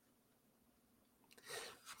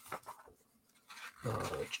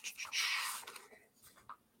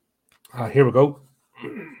 Here we go.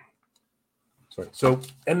 Sorry. So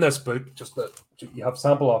in this book, just that you have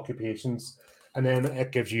sample occupations, and then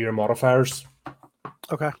it gives you your modifiers.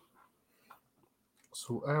 Okay.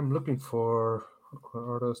 So I'm looking for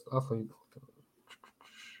artist, athlete,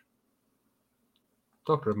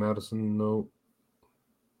 doctor of medicine. No.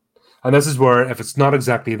 And this is where if it's not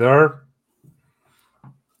exactly there,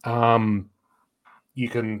 you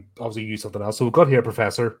can obviously use something else. So we've got here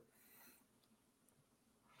professor.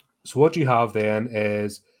 So what you have then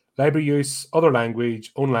is library use, other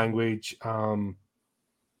language, own language,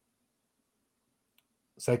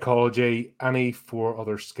 psychology, any 4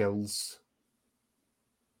 other skills.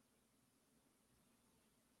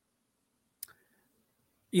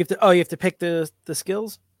 You have to pick the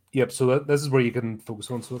skills? Yep, so this is where you can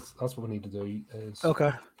focus on. So that's what we need to do is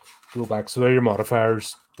go back. So there are your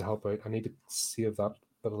modifiers to help out. I need to save that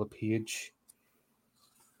bit of the page.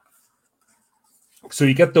 So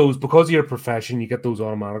you get those because of your profession, you get those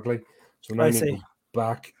automatically. So now I need to go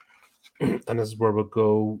back, and this is where we'll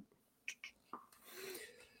go.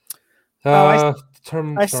 I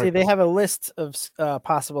see. They have a list of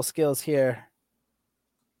possible skills here.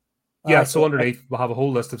 Yeah, so underneath we'll have a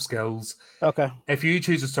whole list of skills. Okay. If you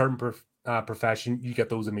choose a certain profession, you get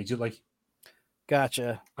those immediately.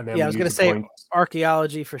 Gotcha. And then I was going to say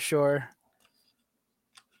archaeology for sure.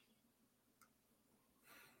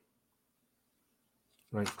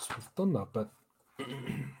 Right, so we've done that bit.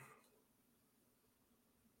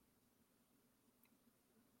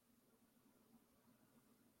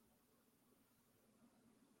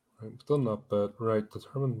 Right, we've done that bit. Right,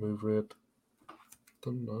 determine move rate.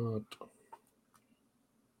 Done that.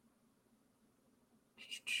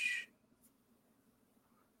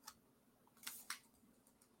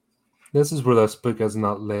 This is where this book is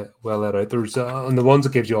not well let out. There's and the ones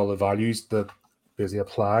that gives you all the values that basically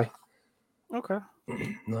apply. Okay.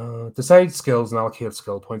 Decide skills and allocate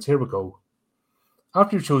skill points. Here we go.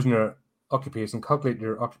 After you've chosen your occupation, calculate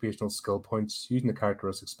your occupational skill points using the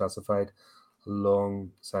characteristics specified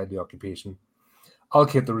alongside the occupation.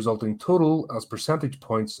 Allocate the resulting total as percentage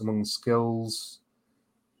points among skills.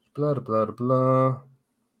 Blah, blah, blah, blah.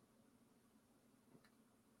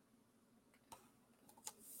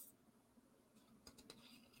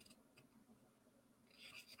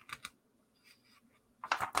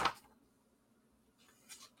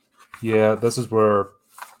 Yeah, this is where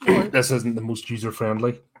this isn't the most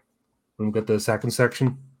user-friendly. When we get to the second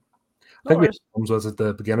section. I think it was at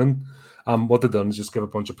the beginning. What they've done is just give a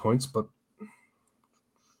bunch of points, but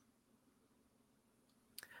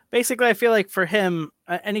basically, I feel like for him,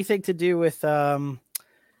 anything to do with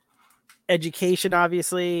education,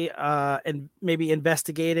 obviously, and maybe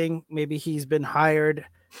investigating. Maybe he's been hired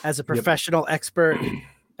as a professional expert,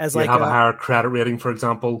 as you have a higher credit rating, for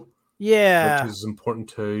example. Yeah, which is important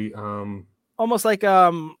too. almost like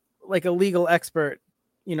a legal expert,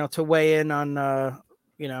 to weigh in on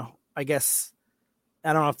I guess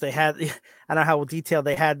I don't know if they had I don't know how detailed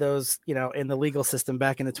they had those, in the legal system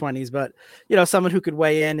back in the 20s, but someone who could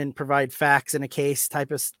weigh in and provide facts in a case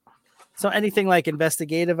type of, so anything like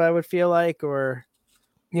investigative, I would feel like, or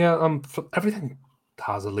Yeah, everything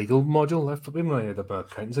has a legal module. I've been when I had a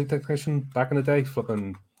accountancy technician back in the day,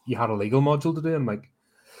 flipping you had a legal module to do, and like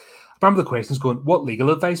I remember the questions going, what legal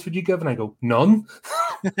advice would you give? And I go, none.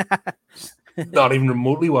 Not even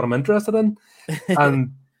remotely what I'm interested in.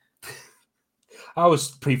 And I was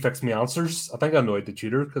prefixed my answers. I think I annoyed the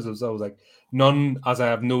tutor because I was like, none, as I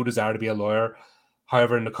have no desire to be a lawyer.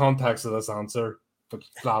 However, in the context of this answer,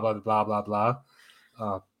 blah, blah, blah, blah, blah.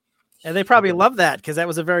 And they probably love that because that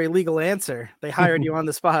was a very legal answer. They hired you on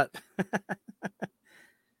the spot.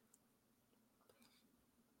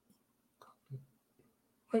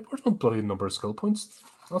 Right, where's my bloody number of skill points?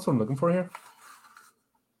 That's what I'm looking for here.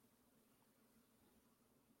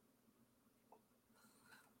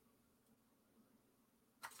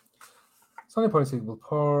 Sanity points equal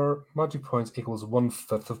par. Magic points equals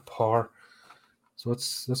 1/5 of par. So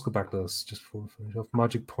let's go back to this just before we finish off.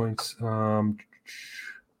 Magic points. So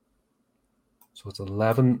it's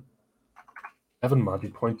 11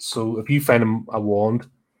 magic points. So if you find a wand,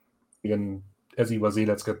 you can izzy wizzy,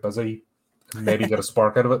 let's get busy, and maybe get a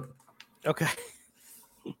spark out of it. Okay.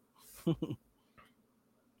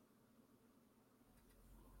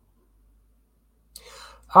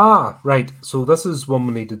 Right. So this is one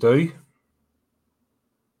we need to do.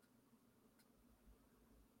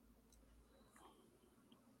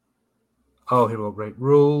 Oh, here we go. Right.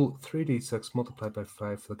 Roll 3d6 multiplied by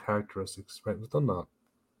 5 for the characteristics. Right, we've done that.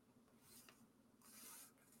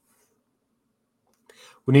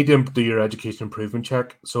 We need to do your education improvement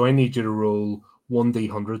check. So I need you to roll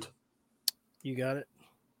 1d100. You got it.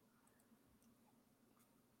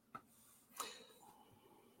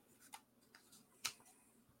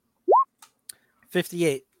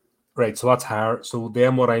 $58. Right, so that's higher. So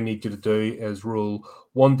then what I need you to do is roll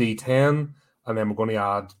 1d10, and then we're going to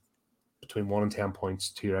add between 1 and 10 points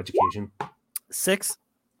to your education. 6.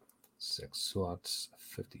 6, so that's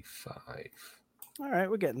 55. All right,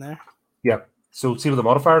 we're getting there. Yeah, so see where the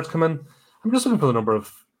modifiers come in. I'm just looking for the number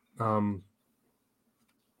of...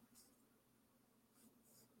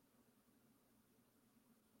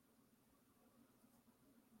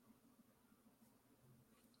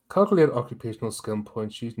 calculate occupational skill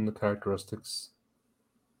points using the characteristics.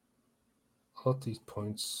 All these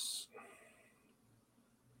points...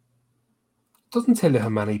 doesn't tell you how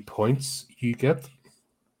many points you get.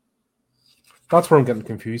 That's where I'm getting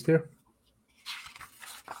confused here.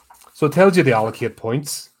 So it tells you to allocate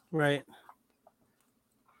points. Right.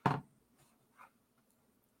 You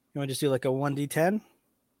want to just do like a 1d10?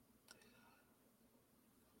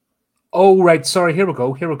 Oh, right. Sorry. Here we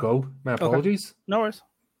go. My apologies. Okay. No worries.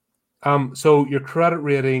 So your credit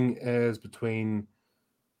rating is between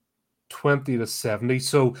 20 to 70.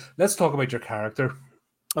 So let's talk about your character.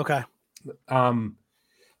 Okay.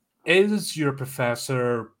 Is your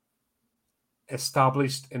professor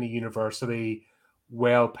established in a university,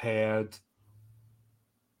 well paid?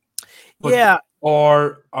 Yeah.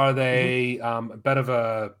 Or are they a bit of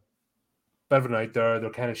an out there?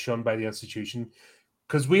 They're kind of shunned by the institution.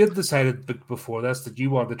 Because we had decided before this that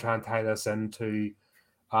you wanted to try and tie this into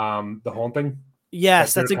the haunting.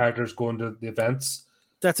 Yes, like your characters going to the events.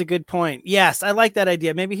 That's a good point. Yes, I like that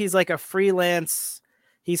idea. Maybe he's like a freelance.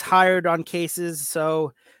 He's hired on cases,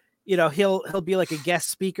 so he'll be like a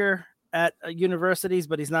guest speaker at universities,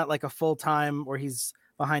 but he's not like a full time where he's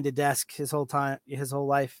behind a desk his whole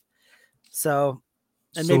life. So,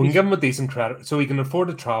 and so maybe we can give him a decent credit, so he can afford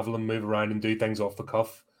to travel and move around and do things off the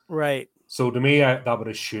cuff. Right. So to me, that would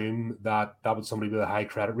assume that would somebody with a high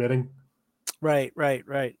credit rating. Right.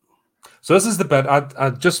 So this is the bit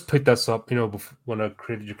I just put this up, when I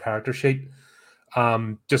created your character sheet.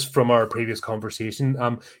 Just from our previous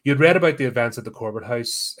conversation, you'd read about the events at the Corbett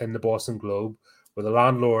House in the Boston Globe, where the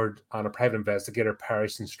landlord and a private investigator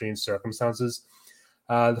perished in strange circumstances.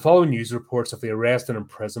 The following news reports of the arrest and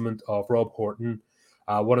imprisonment of Rob Horton,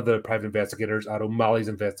 one of the private investigators at O'Malley's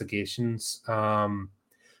investigations.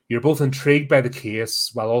 You're both intrigued by the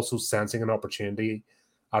case while also sensing an opportunity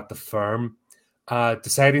at the firm.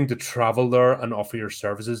 Deciding to travel there and offer your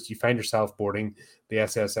services, you find yourself boarding the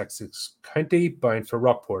SSX County bound for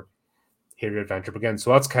Rockport. Here your adventure begins.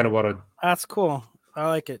 So that's kind of what that's cool. I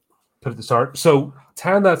like it. Put at the start. So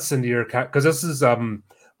tying that's into your because this is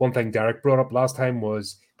one thing Derek brought up last time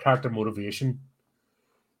was character motivation.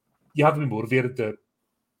 You have to be motivated to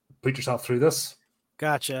put yourself through this.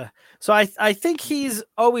 Gotcha. So I think he's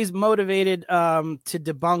always motivated to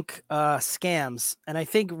debunk scams. And I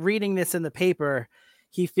think reading this in the paper,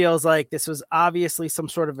 he feels like this was obviously some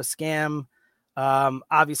sort of a scam.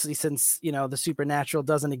 Obviously, since the supernatural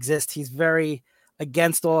doesn't exist, he's very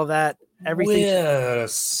against all of that. Everything. Wait a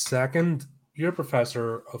second. You're a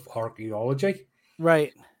professor of archaeology.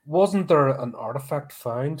 Right. Wasn't there an artifact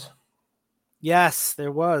found? Yes,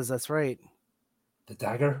 there was. That's right. The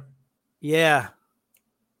dagger? Yeah.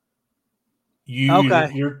 You're,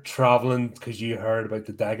 Okay. you're traveling because you heard about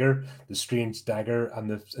the dagger, the strange dagger, and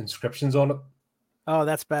the inscriptions on it. Oh,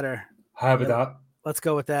 that's better. How about Yeah, that? let's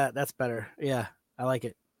go with that. That's better. Yeah, I like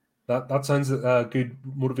it. That sounds a good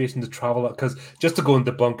motivation to travel. Because just to go and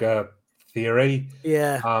debunk a theory,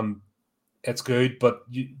 Yeah. it's good, but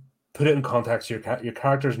you put it in context. Your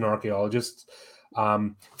character's an archaeologist.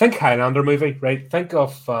 Think Highlander movie, right? Think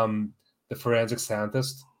of the forensic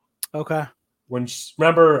scientist. Okay.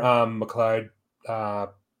 Remember McLeod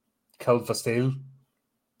killed Fastille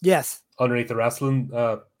Yes. underneath the wrestling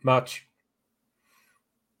match,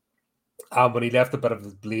 when he left a bit of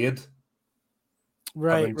his blade, and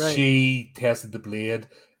Right. when Right. she tested the blade,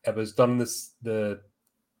 it was done in the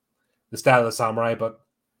style of samurai, but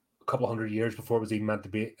a couple hundred years before it was even meant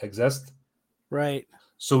to exist. Right.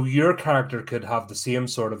 So your character could have the same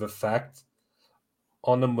sort of effect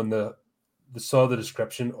on them when they saw the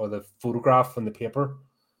description or the photograph on the paper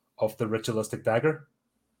of the ritualistic dagger.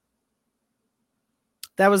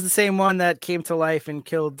 That was the same one that came to life and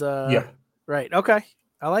killed. Yeah. Right. Okay.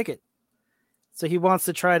 I like it. So he wants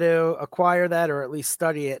to try to acquire that or at least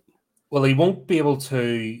study it. Well, he won't be able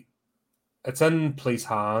to. It's in police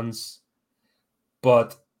hands,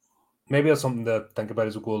 but maybe that's something to think about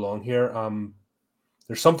as we go along here.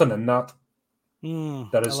 There's something in that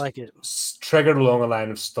that I is like it. triggered along a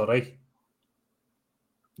line of study.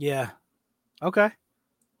 Yeah. Okay.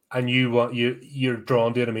 And you're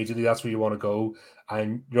drawn to it immediately. That's where you want to go,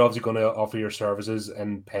 and you're obviously going to offer your services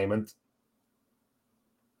in payment.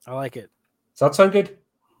 I like it. Does that sound good?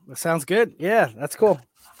 That sounds good. Yeah, that's cool.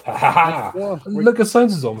 Look, it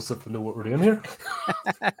sounds as almost if we know what we're doing here.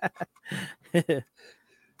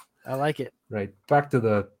 I like it. Right, back to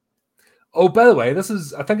the. Oh, by the way,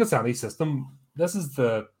 I think it's any system. This is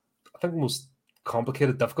the most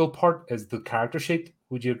complicated, difficult part is the character sheet.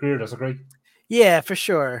 Would you agree or disagree? Yeah, for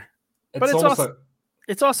sure. But it's almost also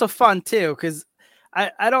it's also fun too because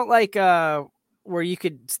I don't like where you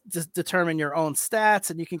could just determine your own stats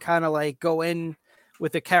and you can kind of like go in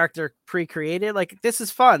with a character pre-created. Like this is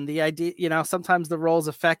fun. The idea, sometimes the roles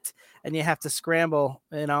affect and you have to scramble,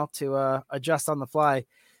 to adjust on the fly.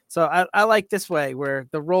 So I like this way where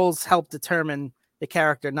the roles help determine the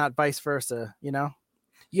character, not vice versa.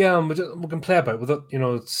 Yeah, we can play about with it.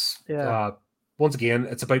 It's once again,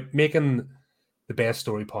 it's about making the best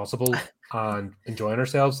story possible and enjoying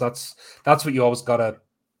ourselves. That's what you always gotta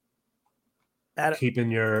keep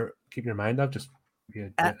in your mind up. Just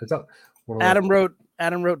is that Adam wrote,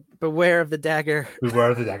 beware of the dagger.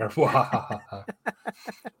 Beware of the dagger.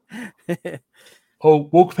 Oh,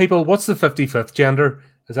 woke people, what's the 55th gender?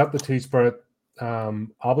 Is that the two-spirit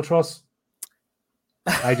albatross?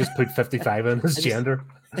 I just put 55 in as gender.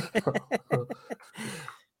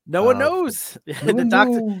 No one knows.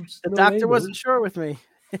 The doctor wasn't sure with me.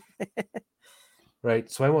 Right.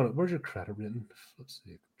 So where's your credit rating? Let's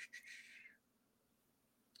see.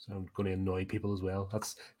 So I'm going to annoy people as well.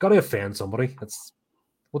 That's got to offend somebody.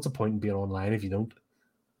 What's the point in being online if you don't?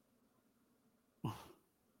 It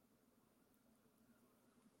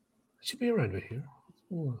should be around right here.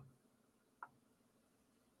 Oh.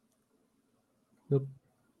 Nope.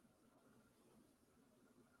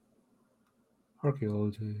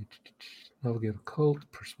 Archaeology, navigate occult,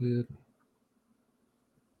 persuade.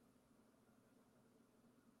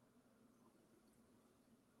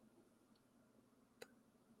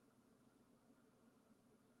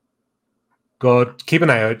 God, keep an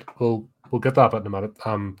eye out. We'll get that in a minute.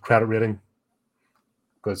 Credit rating,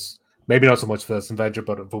 because maybe not so much for this adventure,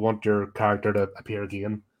 but if we want your character to appear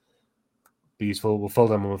again, be useful. We'll fill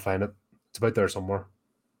them when we find it. It's about there somewhere.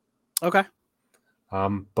 Okay.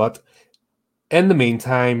 But in the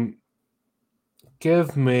meantime,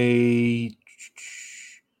 give me,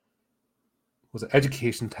 was it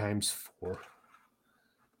education times 4?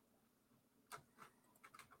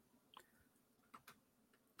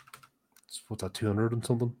 What's that, 200 and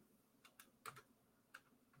something?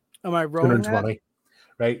 Am I rolling 220. that?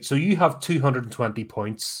 Right. So you have 220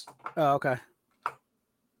 points. Oh, okay.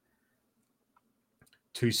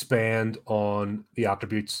 To spend on the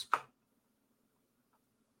attributes.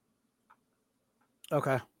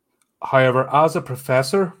 Okay. However, as a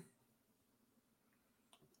professor,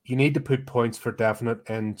 you need to put points for definite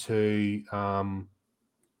into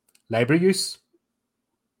library use.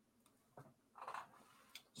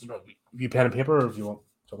 You pen and paper, or if you want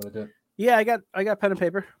something to do it? Yeah, I got pen and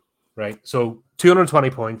paper. Right. So 220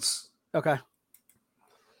 points. Okay.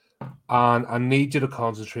 And I need you to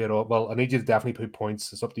concentrate on. Well, I need you to definitely put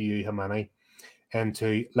points. It's up to you how many.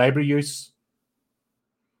 Into library use,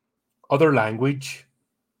 other language,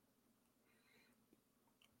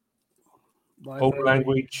 own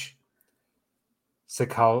language,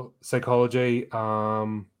 psychology,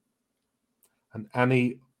 and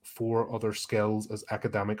any 4 other skills as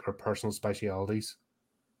academic or personal specialities.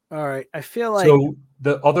 All right. I feel like So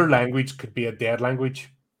the other language could be a dead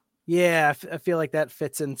language. Yeah, I feel like that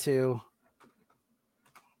fits into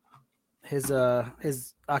his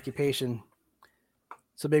occupation.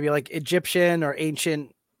 So maybe like Egyptian or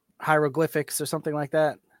ancient hieroglyphics or something like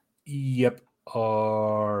that. Yep.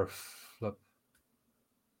 Or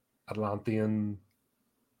Atlantean,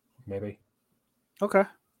 maybe. Okay.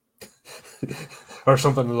 Or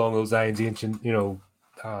something along those lines. Ancient, you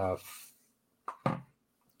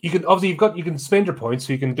can obviously you can spend your points,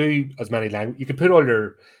 so you can do as many language. You can put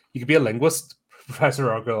you could be a linguist,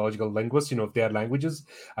 professor, archaeological linguist, if they had languages,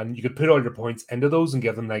 and you could put all your points into those and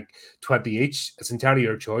give them like 20 each. It's entirely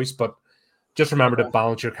your choice, but just remember to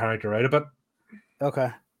balance your character out a bit. Okay.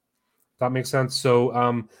 That makes sense.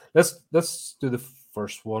 So let's do the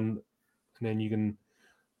first one, and then you can.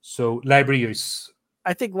 So library use.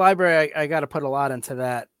 I think library. I got to put a lot into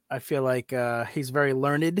that. I feel like he's very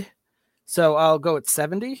learned, so I'll go at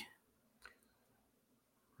 70.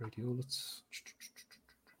 Radio. Let's.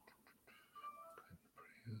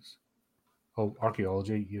 Oh,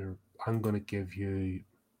 archaeology. I'm going to give you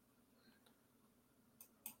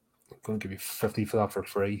 50 for that for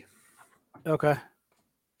free. Okay.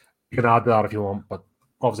 You can add that if you want, but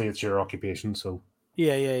obviously it's your occupation, so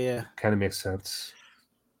yeah. Kind of makes sense.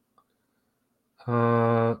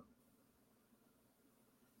 Yeah,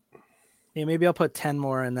 maybe I'll put 10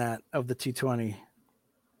 more in that of the 220.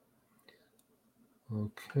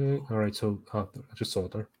 Okay. All right. So I just saw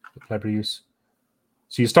it there. Library use.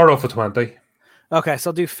 So you start off with 20. Okay, so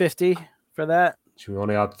I'll do 50 for that. Should we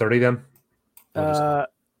only add 30 then?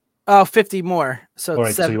 50 more. So all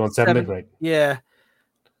right. So you want 70, right? Yeah.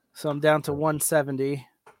 So I'm down to 170.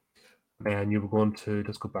 And you were going to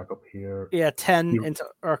just go back up here. Yeah, 10 into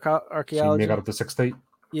archaeology. So you make that up to 60.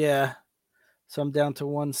 Yeah. So I'm down to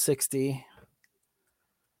 160.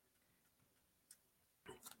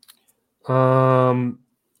 Own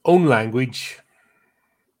language.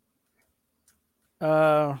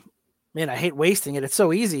 Man, I hate wasting it. It's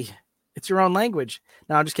so easy. It's your own language.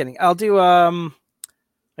 No, I'm just kidding. I'll do I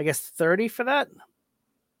guess 30 for that.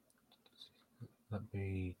 Let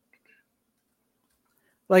me.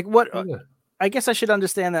 Like what? I guess I should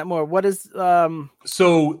understand that more. What is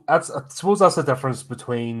So I suppose that's the difference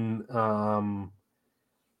between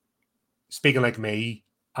speaking like me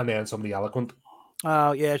and then somebody eloquent.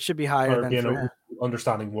 Oh yeah, it should be higher than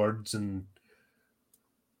understanding words and.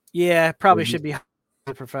 Yeah, probably should be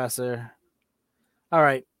the professor. All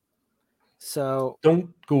right. So don't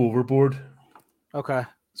go overboard. Okay.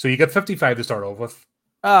 So you get 55 to start off with.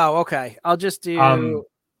 Oh, okay. I'll just do.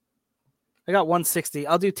 I got 160.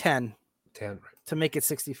 I'll do 10. 10, right. To make it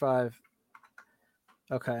 65.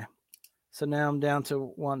 Okay. So now I'm down to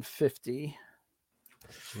 150.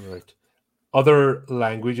 Right. Other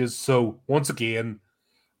languages. So once again,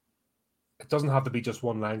 it doesn't have to be just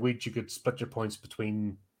one language. You could split your points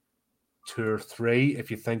between 2 or 3 if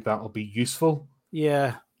you think that will be useful.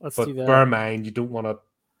 Yeah, let's do that. But bear in mind, you don't want to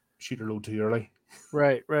shoot your load too early.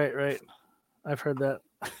 Right. I've heard that.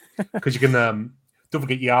 Because you can, don't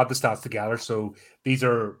forget, you add the stats together. So these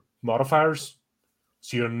are modifiers.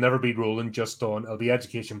 So you'll never be rolling just on, it'll be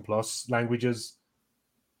education plus languages.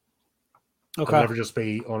 Okay. It'll never just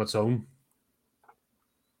be on its own.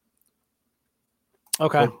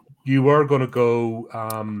 Okay. But you were going to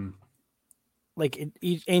go... like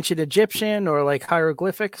ancient Egyptian or like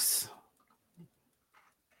hieroglyphics?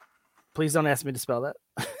 Please don't ask me to spell that.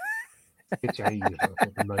 I'm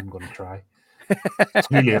not even going to try. It's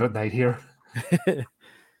too late at night here.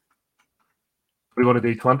 We want to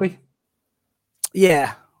do 20?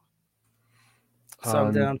 Yeah. So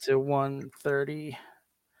I'm down to 130.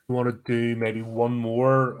 You want to do maybe one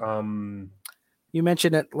more? You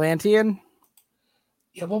mentioned Atlantean?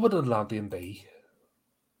 Yeah, what would Atlantean be?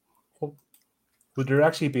 Would there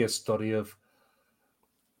actually be a study of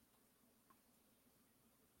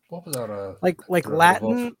what was that? Like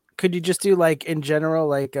Latin? Of? Could you just do like in general,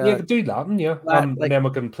 like yeah, could do Latin, yeah. And then we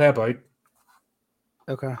can play about.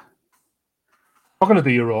 Okay. I'm not going to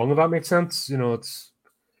do you wrong if that makes sense. It's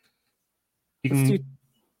You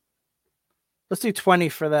Let's do can 20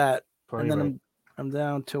 for that, 20, and then right? I'm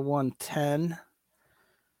down to 110.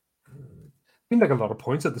 Seemed like a lot of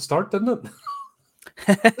points at the start, didn't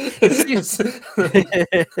It's-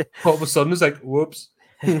 it? All of a sudden, it's like, whoops.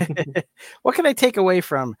 What can I take away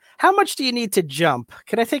from? How much do you need to jump?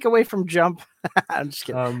 Can I take away from jump? I'm just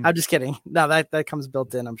kidding. I'm just kidding. No, that comes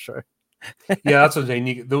built in, I'm sure. Yeah, that's what I'm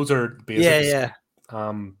saying. Those are basics. Yeah.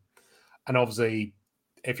 And obviously,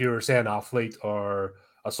 if you're, say, an athlete or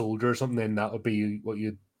a soldier or something, then that would be what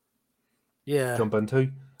you'd jump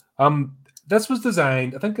into. This was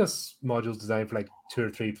designed, I think this module's designed for like 2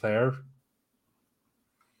 or 3 player.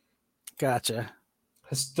 Gotcha.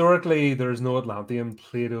 Historically, there's no Atlantean.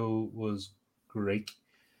 Plato was Greek.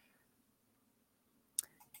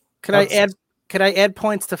 Could I add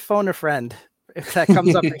points to phone a friend if that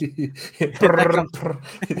comes up?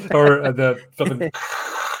 Or the fucking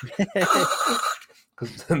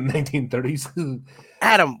because 1930s.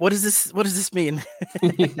 Adam, what does this mean?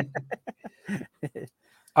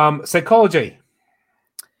 Psychology.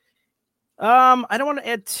 I don't want to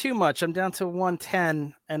add too much. I'm down to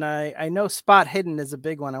 110, and I know spot hidden is a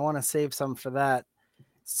big one. I want to save some for that.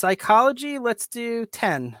 Psychology, let's do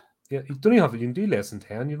 10. Yeah, you don't even have to. You can do less than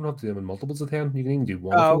 10. You don't have to do them in multiples of 10. You can even do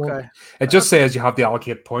 1 if you want. Okay. It just says you have to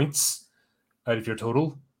allocate points out of your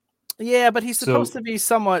total. Yeah, but he's supposed to be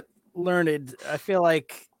somewhat learned. I feel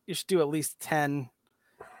like you should do at least 10,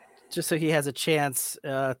 just so he has a chance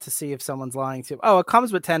to see if someone's lying to him. Oh, it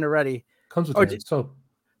comes with 10 already. Comes with 10.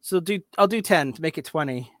 I'll do 10 to make it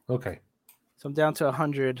 20. Okay. So I'm down to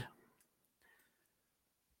 100.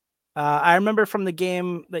 I remember from the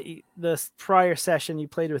game that the prior session you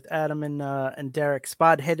played with Adam and Derek,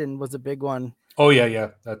 spot hidden was a big one. Oh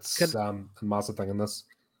yeah. That's a massive thing in this.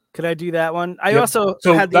 Could I do that one? I also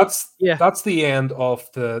had that's the end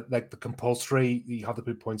of the compulsory you have to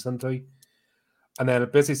put points into, and then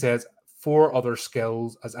it basically says 4 other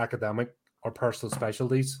skills as academic or personal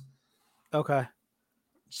specialties. Okay.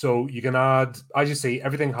 So you can add, as you see,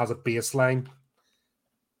 everything has a baseline.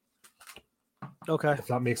 Okay. If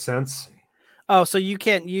that makes sense. Oh, so you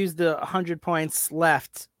can't use the 100 points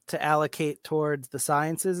left to allocate towards the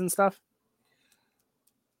sciences and stuff?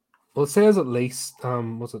 Well, it says at least,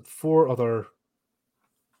 was it 4 other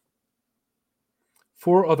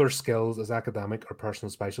skills as academic or personal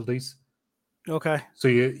specialties. Okay. So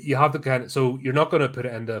you have to so you're not going to put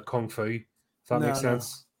it into Kung Fu, if that makes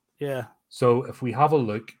sense. No. Yeah. So if we have a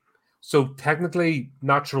look, so technically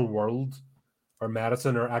natural world or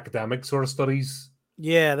medicine or academic sort of studies.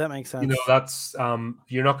 Yeah, that makes sense. That's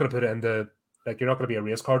you're not going to put it into, you're not going to be a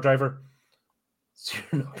race car driver. So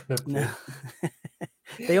you're not going to No.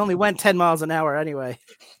 They only went 10 miles an hour anyway.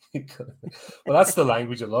 Well, that's the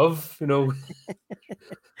language I love, And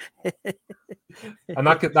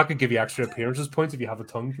that could give you extra appearances points if you have a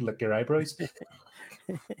tongue, you lick your eyebrows.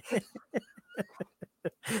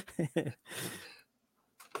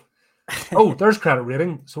 Oh, there's credit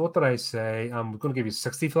rating. So what did I say? We're going to give you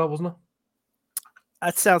 60 for that, wasn't it?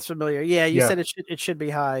 That sounds familiar. Yeah, you said it should be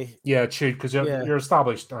high. Yeah, it should, because you're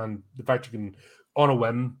established, and the fact you can, on a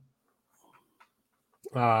whim,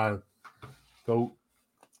 go.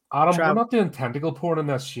 Adam, we're not doing tentacle porn in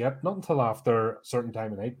this yet. Not until after a certain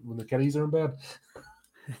time of night when the kiddies are in bed.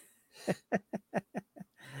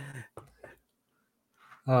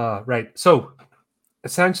 Right. So,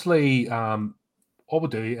 essentially, all we'll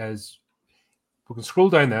do is we can scroll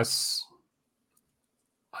down this,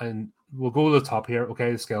 and we'll go to the top here.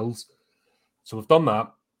 Okay, the skills. So we've done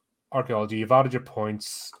that. Archaeology. You've added your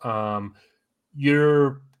points.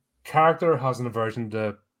 Your character has an aversion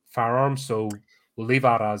to firearms, so we'll leave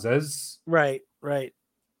that as is. Right. What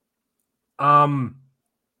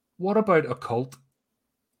about occult? Do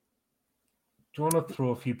you want to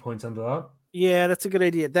throw a few points into that? Yeah, that's a good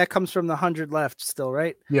idea. That comes from the 100 left still,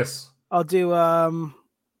 right? Yes. I'll do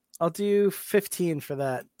 15 for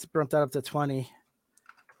that. To bump that up to 20.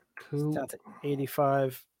 Cool. Down to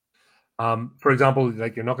 85. For example,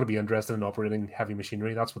 you're not going to be interested in operating heavy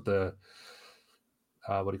machinery. That's what the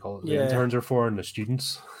what do you call it? The interns are for, and the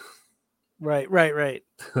students. Right.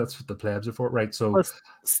 That's what the plebs are for, right? So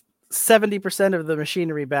 70% of the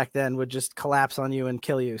machinery back then would just collapse on you and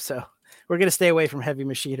kill you. So we're going to stay away from heavy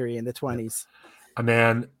machinery in the 20s. And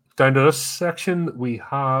then down to this section, we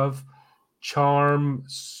have charm.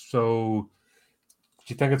 So do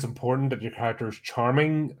you think it's important that your character is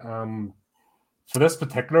charming? For this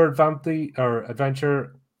particular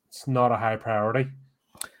adventure, it's not a high priority.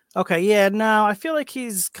 Okay, yeah, no, I feel like he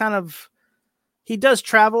does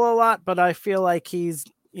travel a lot, but I feel like he's,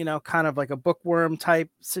 kind of like a bookworm type,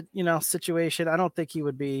 situation. I don't think he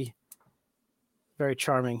would be very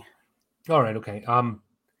charming. All right, okay.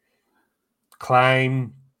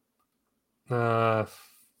 Climb. Uh,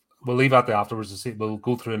 we'll leave out the afterwards to see. We'll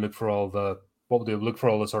go through and look for all the what we'll do. Look for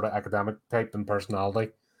all the sort of academic type and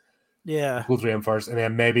personality. Yeah. We'll go through them first, and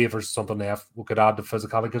then maybe if there's something left, we could add the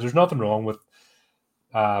physicality because there's nothing wrong with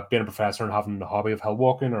being a professor and having the hobby of hill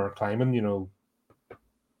walking or climbing,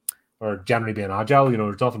 or generally being agile.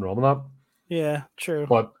 There's nothing wrong with that. Yeah, true.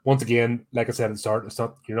 But once again, like I said at the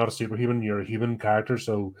start, you're not a superhuman. You're a human character.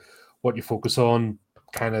 So what you focus on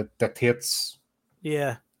kind of dictates.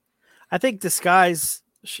 Yeah. I think disguise,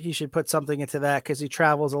 he should put something into that because he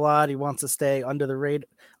travels a lot. He wants to stay under the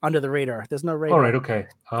radar. There's no radar. All right, okay.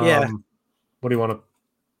 Yeah. What do you want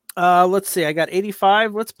to? Let's see. I got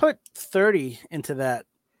 85. Let's put 30 into that.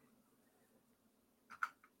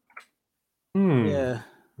 Yeah.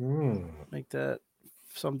 Make that.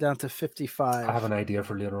 So I'm down to 55. I have an idea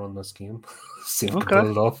for later on this game. See if I can Okay.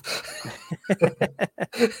 pull it off.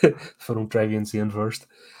 If I don't drive you insane first.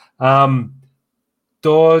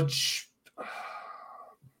 Dodge.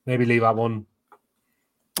 Maybe leave that one.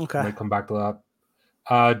 Okay. I might come back to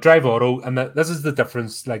that. Drive auto, and this is the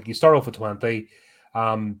difference. Like you start off with 20.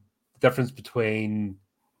 The difference between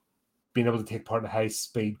being able to take part in a high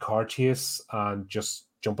speed car chase and just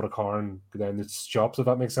jump in a car and go down the shops, if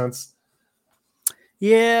that makes sense.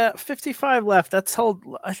 Yeah, 55 left. I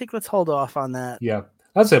think let's hold off on that. Yeah,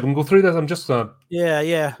 that's it. We can go through this. I'm just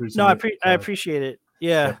yeah. No, I appreciate it.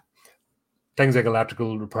 Yeah. Things like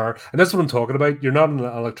electrical repair, and that's what I'm talking about. You're not an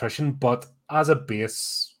electrician, but as a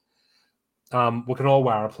base, we can all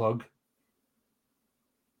wire a plug,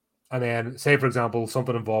 and then say, for example,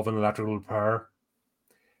 something involving electrical repair.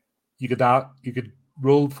 You could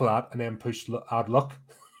roll for that, and then push add luck,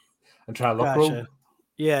 and try a luck roll.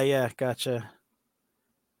 Yeah, gotcha.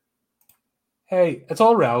 Hey, it's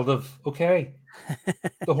all relative, okay?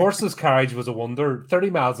 The horse's carriage was a wonder. 30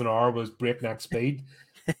 miles an hour was breakneck speed.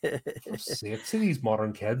 For sake, see these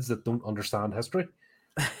modern kids that don't understand history.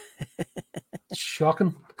 It's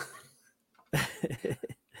shocking.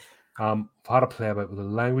 I've had to play about with the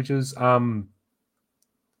languages. Oh,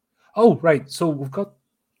 right. So we've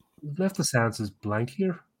left the senses blank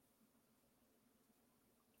here.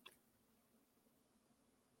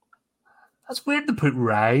 That's weird to put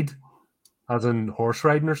ride, as in horse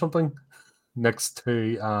riding or something, next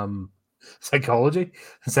to psychology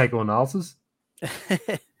and psychoanalysis.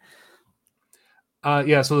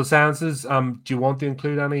 Yeah, so the sciences, do you want to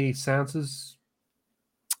include any sciences?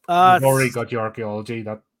 You've already got your archaeology.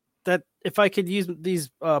 That if I could use these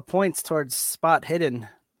points towards spot hidden,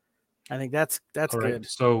 I think that's all good. Right.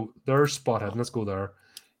 So there's spot hidden. Let's go there.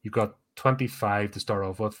 You've got 25 to start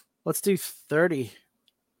off with. Let's do 30.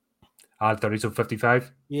 Add 30, so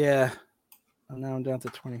 55. Yeah. And now I'm down to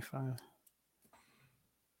 25.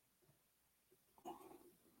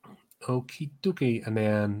 Okie dokie. And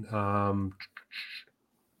then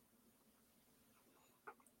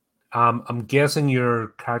I'm guessing your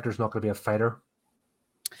character's not going to be a fighter.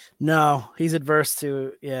 No, he's adverse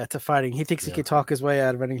to fighting. He thinks he can talk his way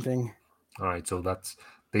out of anything. All right, so that's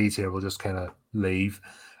these here. We'll just kind of leave,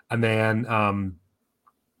 and then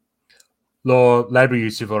law library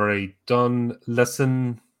use you've already done.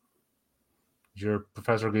 Listen, you're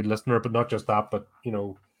professor a good listener, but not just that, but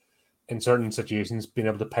in certain situations, being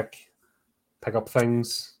able to pick up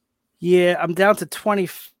things. Yeah, I'm down to 20.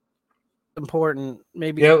 Important,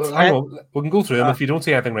 maybe. Yeah, hang on. We can go through them. If you don't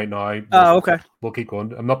see anything right now, okay. We'll keep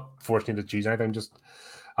going. I'm not forcing you to choose anything. Just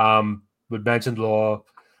we mentioned law,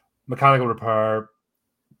 mechanical repair,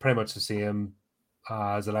 pretty much the same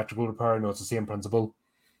as electrical repair. No, it's the same principle.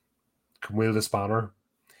 Can wield a spanner.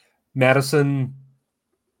 Medicine,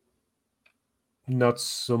 not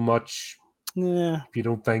so much. Yeah. If you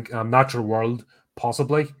don't think natural world,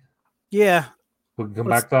 possibly. Yeah. We can come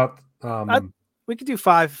back to that. We could do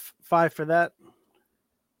five for that.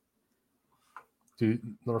 Do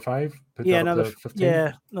another 5? Put another 15.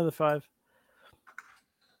 Yeah, another 5.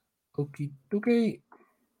 Okay.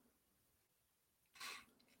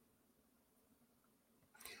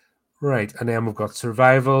 Right, and then we've got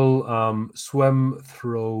survival, swim,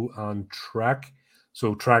 throw, and track.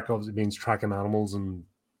 So track obviously means tracking animals and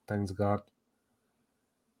things like that.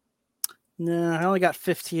 No, I only got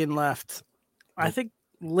 15 left. I think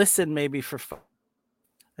listen maybe for 5.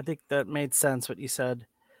 I think that made sense what you said.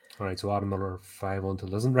 All right, so add another 5 on to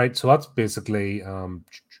listen. Right, so that's basically. Oh,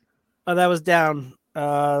 that was down.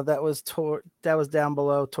 That was down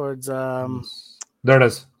below towards. There it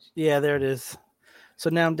is. Yeah, there it is. So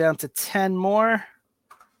now I'm down to 10 more.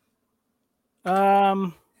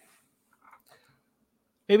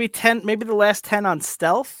 Maybe 10. Maybe the last 10 on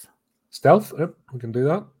stealth. Stealth. Yep, we can do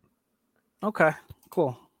that. Okay,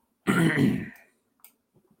 cool. I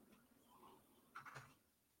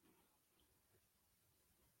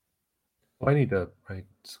need to write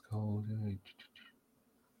skull.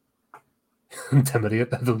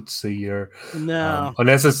 Intimidate. I don't see your No.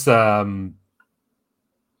 unless it's during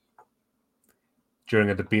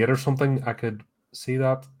a debate or something. I could see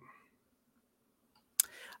that.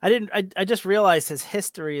 I didn't. I just realized his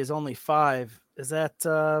history is only 5. Is that?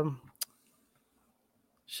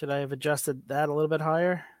 Should I have adjusted that a little bit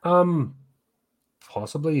higher?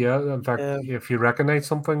 Possibly, yeah. In fact, if you recognize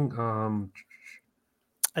something,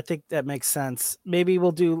 I think that makes sense. Maybe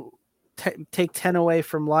we'll do take 10 away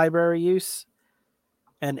from library use,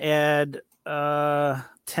 and add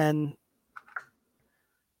 10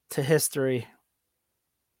 to history.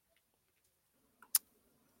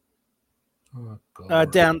 oh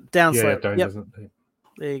God. Down yeah, slightly. down Yep. doesn't.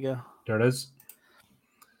 There you go. There it is.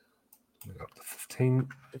 We got the 15.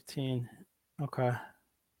 15. Okay.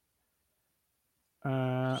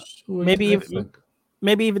 Sweet,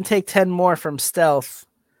 maybe even take 10 more from stealth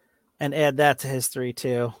and add that to history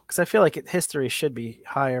too, because I feel like history should be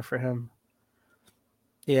higher for him.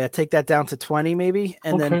 Yeah, take that down to 20 maybe,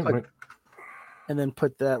 and then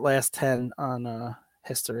put that last 10 on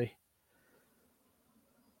history.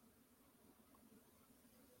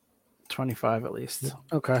 25 at least. Yep.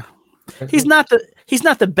 Okay. He's not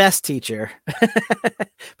the best teacher.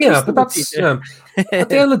 Yeah, but that's at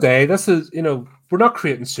the end of the day, this is, we're not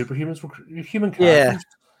creating superhumans, we're human characters.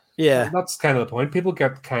 Yeah. That's kind of the point. People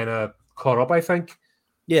get kind of caught up, I think.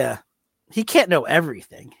 Yeah. He can't know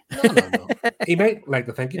everything. No. He might like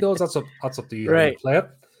to think he does. That's up to you, right? Play it.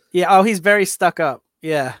 Yeah. Oh, he's very stuck up.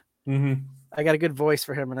 Yeah. Mm-hmm. I got a good voice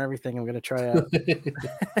for him and everything. I'm gonna try out.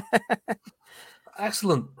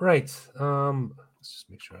 Excellent. Right. Let's just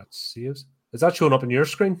make sure that saves. Is that showing up on your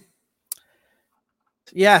screen?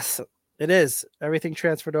 Yes, it is. Everything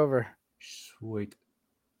transferred over. Sweet.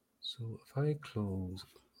 So if I close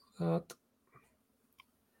that,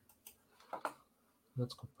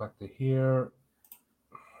 let's go back to here.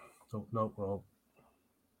 Oh, no, wrong.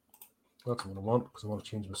 That's what I want because I want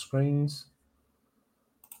to change my screens.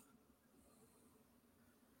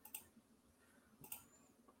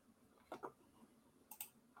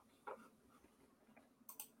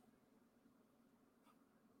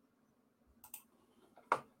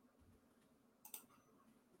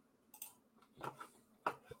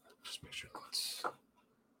 Just make sure that's.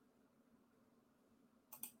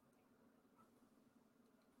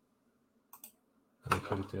 Let me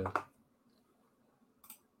put it there.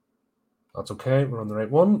 That's okay. We're on the right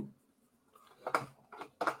one.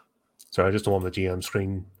 Sorry, I just don't want the GM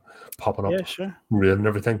screen popping up. Yeah, sure. Ruining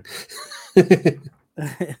everything.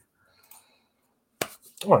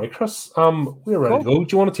 All right, Chris. We're ready to go. Do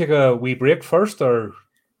you want to take a wee break first, or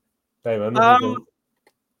dive in?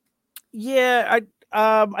 Yeah,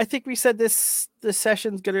 I think we said this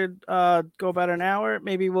session's gonna go about an hour.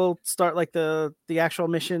 Maybe we'll start like the actual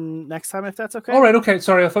mission next time, if that's okay. All right. Okay.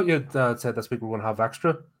 Sorry, I thought you said this week we're going to have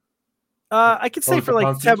extra. I could stay for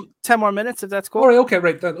like 10 more minutes if that's cool. All right. Okay.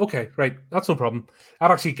 Right. Then. Okay. Right. That's no problem. That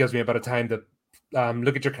actually gives me a bit of time to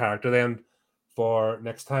look at your character then for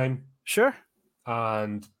next time. Sure.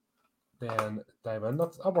 And then dive in.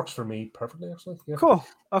 That works for me perfectly, actually. Yeah. Cool.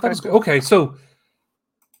 Okay. Cool. Okay. So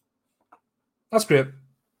that's great.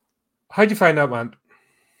 How'd you find that went?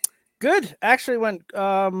 Good. Actually went.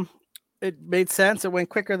 It made sense. It went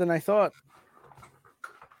quicker than I thought.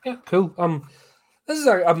 Yeah. Cool. This is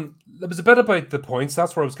there was a bit about the points.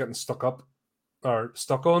 That's where I was getting stuck on.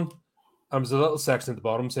 There's a little section at the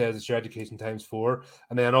bottom says it's your education times 4,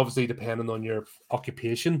 and then obviously depending on your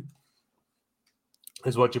occupation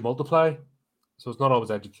is what you multiply. So it's not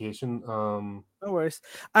always education. No worries.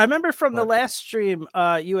 I remember from the last stream,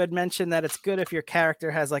 you had mentioned that it's good if your character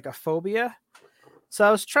has like a phobia. So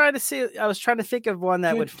I was trying to think of one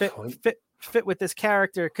that would fit with this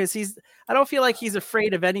character, because I don't feel like he's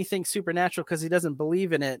afraid of anything supernatural because he doesn't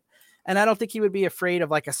believe in it, and I don't think he would be afraid of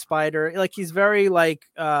like a spider. Like he's very like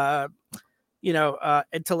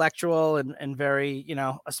intellectual and very,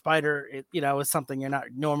 a spider is something you're not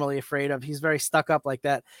normally afraid of. He's very stuck up like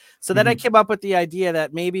that. So then I came up with the idea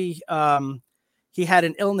that maybe he had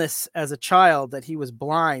an illness as a child, that he was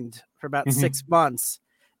blind for about 6 months.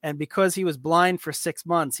 And because he was blind for 6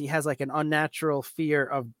 months, he has like an unnatural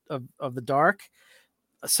fear of the dark.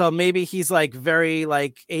 So maybe he's like very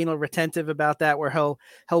like anal retentive about that, where he'll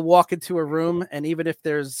walk into a room, and even if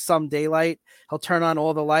there's some daylight, he'll turn on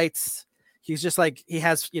all the lights. He's just like, he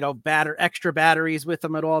has, extra batteries with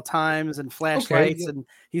him at all times and flashlights, and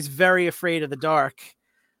he's very afraid of the dark.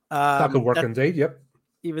 That could work indeed. Yep.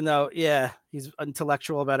 Even though, he's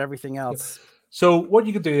intellectual about everything else. So what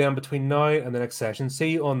you could do then between now and the next session,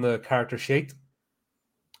 see on the character sheet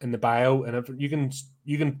in the bio, and if you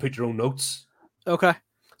can put your own notes. Okay.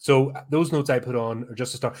 So those notes I put on are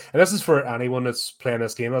just to start, and this is for anyone that's playing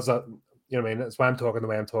this game. That's not, you know what I mean. That's why I'm talking the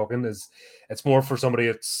way I'm talking. Is it's more for somebody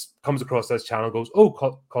that comes across this channel, and goes, "Oh,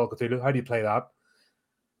 Call of Cthulhu, how do you play that?"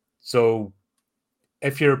 So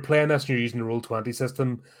if you're playing this and you're using the Roll20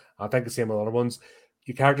 system, I think the same with other ones.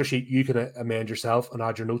 Your character sheet you can amend yourself and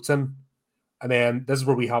add your notes in, and then this is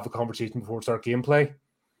where we have the conversation before we start gameplay.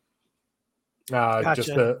 Gotcha.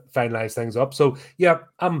 Just to finalize things up. So yeah,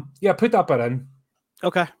 put that bit in.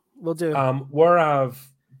 Okay, we'll do. Where I've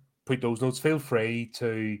put those notes, feel free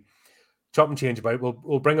to chop and change about.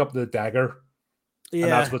 We'll bring up the dagger, Yeah,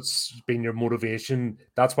 and that's what's been your motivation.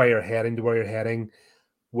 That's why you're heading to where you're heading,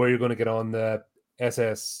 where you're going to get on the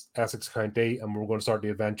SS Essex County, and we're going to start the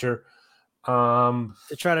adventure. To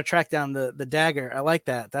try to track down the dagger. I like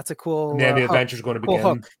that. That's a cool. And then the adventure's going to begin.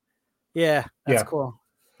 Hook. Yeah, that's cool.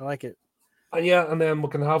 I like it. And and then we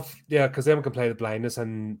can have because then we can play the blindness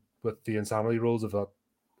and with the insanity rules of it.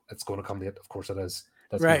 It's going to come late. Of course it is.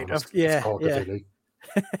 That's right. It's called Cthulhu.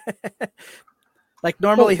 Like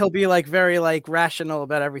normally he'll be like very like rational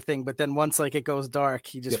about everything, but then once like it goes dark,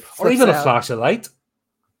 he just or even out. a flash of light.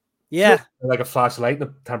 Yeah, like a flashlight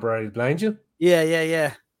and temporarily blind you.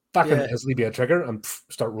 Yeah. That can easily be a trigger and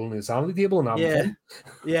start rolling the insanity table and having fun.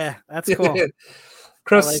 Yeah, that's cool.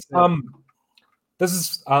 Chris, like this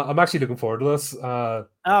is I'm actually looking forward to this.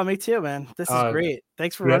 Oh, me too, man. This is great.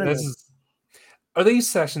 Thanks for running this. Are these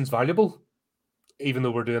sessions valuable, even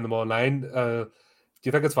though we're doing them online? Do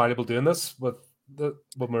you think it's valuable doing this when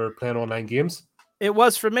we're playing online games? It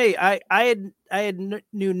was for me. I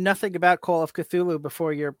knew nothing about Call of Cthulhu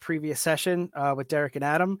before your previous session with Derek and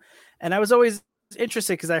Adam, and I was always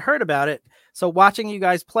interested because I heard about it. So watching you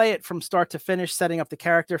guys play it from start to finish, setting up the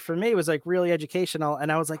character for me was like really educational,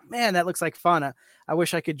 and I was like, man, that looks like fun. I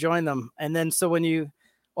wish I could join them. And then so when you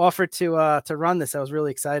offered to run this, I was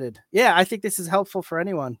really excited. Yeah, I think this is helpful for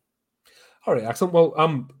anyone. All right, excellent. Well,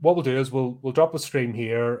 what we'll do is we'll drop a stream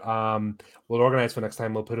here. We'll organize for next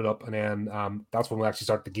time. We'll put it up, and then that's when we'll actually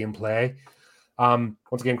start the gameplay.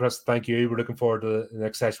 Once again, Chris, thank you. We're looking forward to the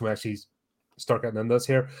next session. We actually start getting into this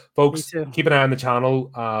here, folks. Keep an eye on the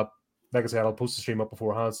channel. Like I said, I'll post the stream up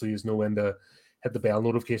beforehand, so you know when to hit the bell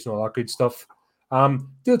notification, all that good stuff. Do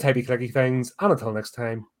the typey clicky things, and until next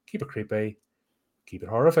time, keep it creepy, keep it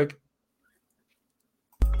horrific.